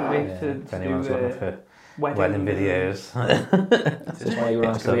company, haven't we, yeah, to if anyone's do looking for wedding videos. Is this why you were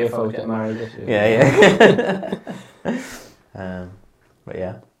asked to be a folk get married this year? Yeah. But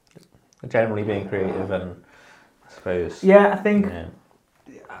yeah, generally being creative, and I suppose. Yeah, I think Yeah.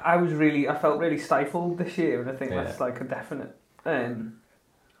 I felt really stifled this year, and I think Yeah. that's like a definite. I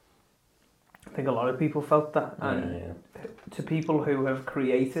think a lot of people felt that, and Yeah. to people who have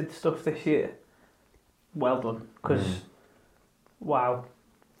created stuff this year, well done, because wow,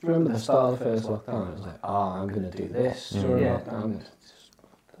 Remember the start of the first lockdown? It was like, I'm going to do this during Yeah. lockdown.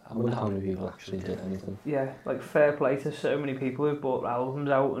 I wonder how many people actually did anything. yeah, like fair play to so many people who've bought albums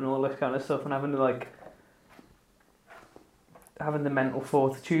out and all this kind of stuff, and having the mental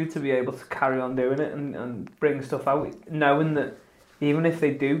fortitude to be able to carry on doing it and bring stuff out, knowing that even if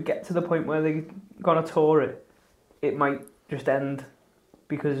they do get to the point where they're gonna tour it, it might just end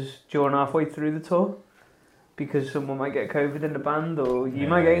because during halfway through the tour, because someone might get COVID in the band, or you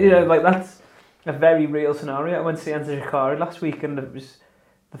might get, like that's a very real scenario. I went to see Enter Shikari last week, and it was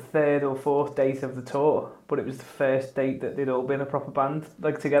the third or fourth date of the tour, but it was the first date that they'd all been a proper band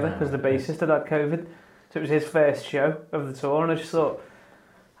like together, because the bassist had COVID. So it was his first show of the tour, and I just thought,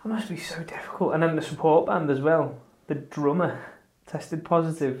 that must be so difficult. And then the support band as well, the drummer tested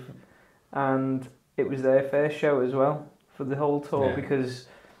positive, and it was their first show as well for the whole tour, because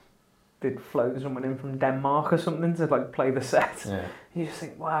they'd flown someone in from Denmark or something to like play the set. Yeah. You just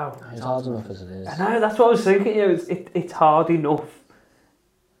think, wow. It's hard enough as it is. I know, that's what I was thinking. You know, it's hard enough,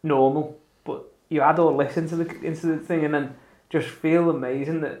 normal, but you add all this into the thing, and then just feel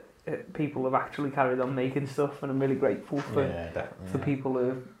amazing that people have actually carried on making stuff, and I'm really grateful for people who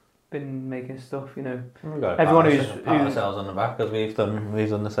have been making stuff. You know, We've got everyone pat who's ourselves on the back, because we've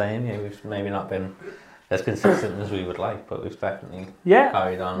done the same. Yeah, we've maybe not been as consistent as we would like, but we've definitely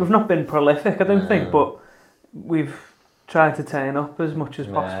carried on. We've not been prolific, I don't think, but we've tried to turn up as much as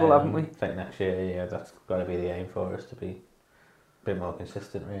possible, haven't we? I think next year, that's got to be the aim for us, to be a bit more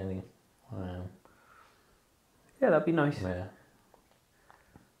consistent, really. Yeah, that'd be nice. Yeah.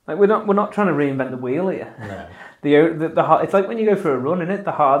 Like we're not trying to reinvent the wheel here. No. The it's like when you go for a run, innit?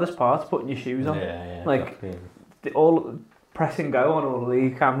 The hardest part's putting your shoes on. Yeah. Like exactly. all press and go on all of the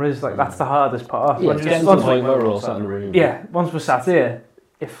cameras. Like that's the hardest part. Yeah, it's getting to the point where we're all sat in the room. Yeah, once we're sat here,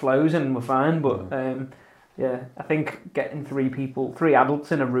 it flows and we're fine. But yeah, I think getting three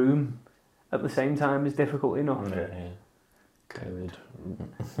adults in a room at the same time is difficult enough. Yeah. COVID.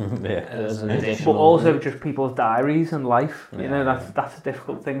 Yeah. As an additional. But also just people's diaries and life. You know, Yeah. that's a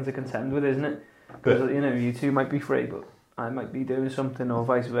difficult thing to contend with, isn't it? Because you know, you two might be free, but I might be doing something, or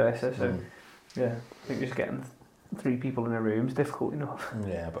vice versa. So yeah, I think just getting 3 people in a room is difficult enough.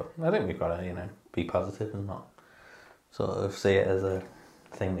 Yeah, but I think we've got to, be positive and not sort of see it as a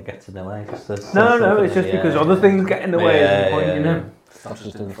thing that gets in the way. No, it's just because other things get in the way at the point, you know. Stop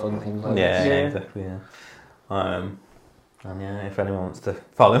just doing fun things like Yeah, this. exactly, and yeah, if anyone wants to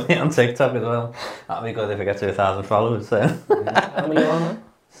follow me on TikTok as well, that'd be good if I get to 1,000 followers. So. How many are on there?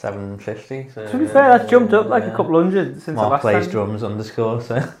 750. So, To be fair, that's jumped up like a couple hundred since the Mark last plays time. drums _.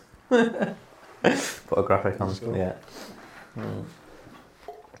 So put a graphic on. Cool. Yeah.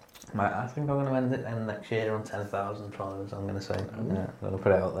 I think I'm going to end next year on 10,000 followers. I'm going to say. Yeah, I'm going to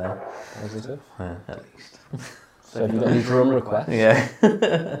put it out there. Positive. Yeah, at least. So have you got any drum requests? Yeah.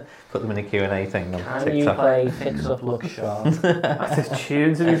 Put them in a Q&A thing on Can you TikTok. play Fix Up Look Sharp? That's a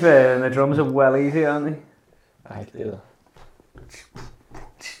tune, to be fair, and the drums are well easy, aren't they? I can do that.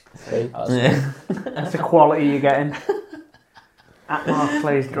 See? Yeah. That's the quality you're getting. Mark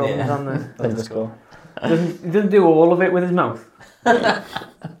plays drums on the... Underscore. He doesn't do all of it with his mouth.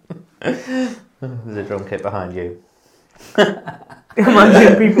 There's a drum kit behind you.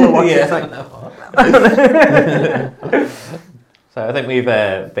 Imagine people are watching. It's like, So I think we've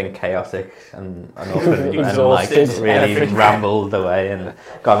been chaotic and often and like Exhausted. really rambled away and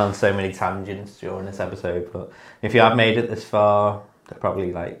gone on so many tangents during this episode. But if you have made it this far, They're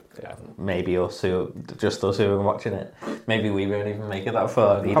probably like Yeah. maybe just us who are watching it. Maybe we won't even make it that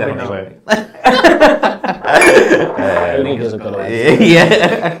far. You Probably definitely not. won't. Only because I've got a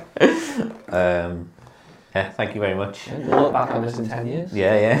Yeah. Yeah, thank you very much. We'll look back on this in 10 years.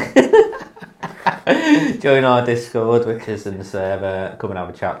 Yeah. Join our Discord, which is in the server. Come and have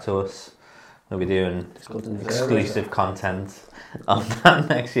a chat to us. We'll be doing Discord in the server, exclusive content on that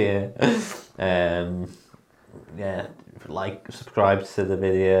next year. Yeah, subscribe to the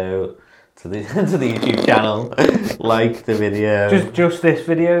video, to the YouTube channel, like the video. Just this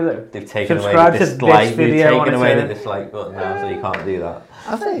video though. They've taken subscribe away to the this dislike. video They've on taken its away the own. dislike button now, so you can't do that.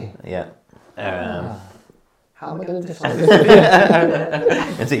 Have they? Yeah. How am I going to dislike this video?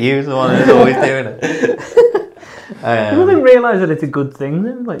 Is it you, the one who's always doing it? People don't realise that it's a good thing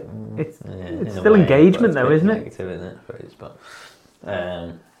then. Like it's in a still way, engagement but though, it's a isn't bit it? negative, isn't it? I suppose, but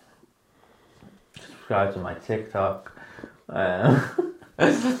subscribe to my TikTok.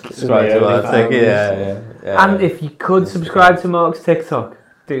 Subscribe to our TikTok. Yeah. And if you could subscribe to Mark's TikTok,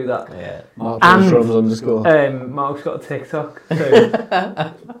 do that. Yeah. Mark And- Drums underscore. Mark's got a TikTok. So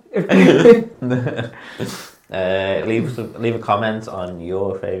Leave a comment on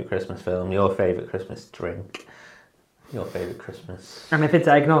your favourite Christmas film, your favourite Christmas drink, your favourite Christmas. and if it's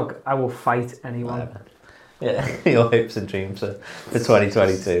eggnog, I will fight anyone. Whatever. Yeah, your hopes and dreams for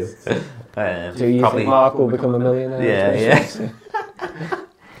 2022. Do you think Mark will become a millionaire? Yeah.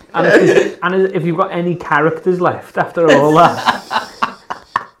 And if you've got any characters left after all that,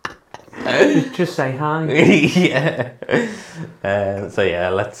 just say hi. Yeah. So yeah,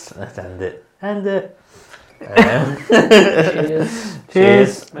 let's end it. End it.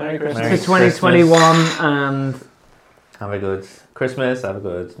 Cheers. Merry To Christmas. 2021 and Have a good Christmas. Have a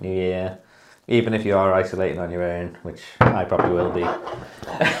good New Year. Even if you are isolating on your own, which I probably will be.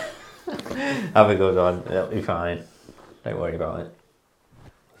 Have a good one. It'll be fine. Don't worry about it.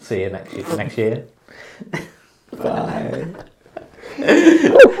 See you next year. Bye.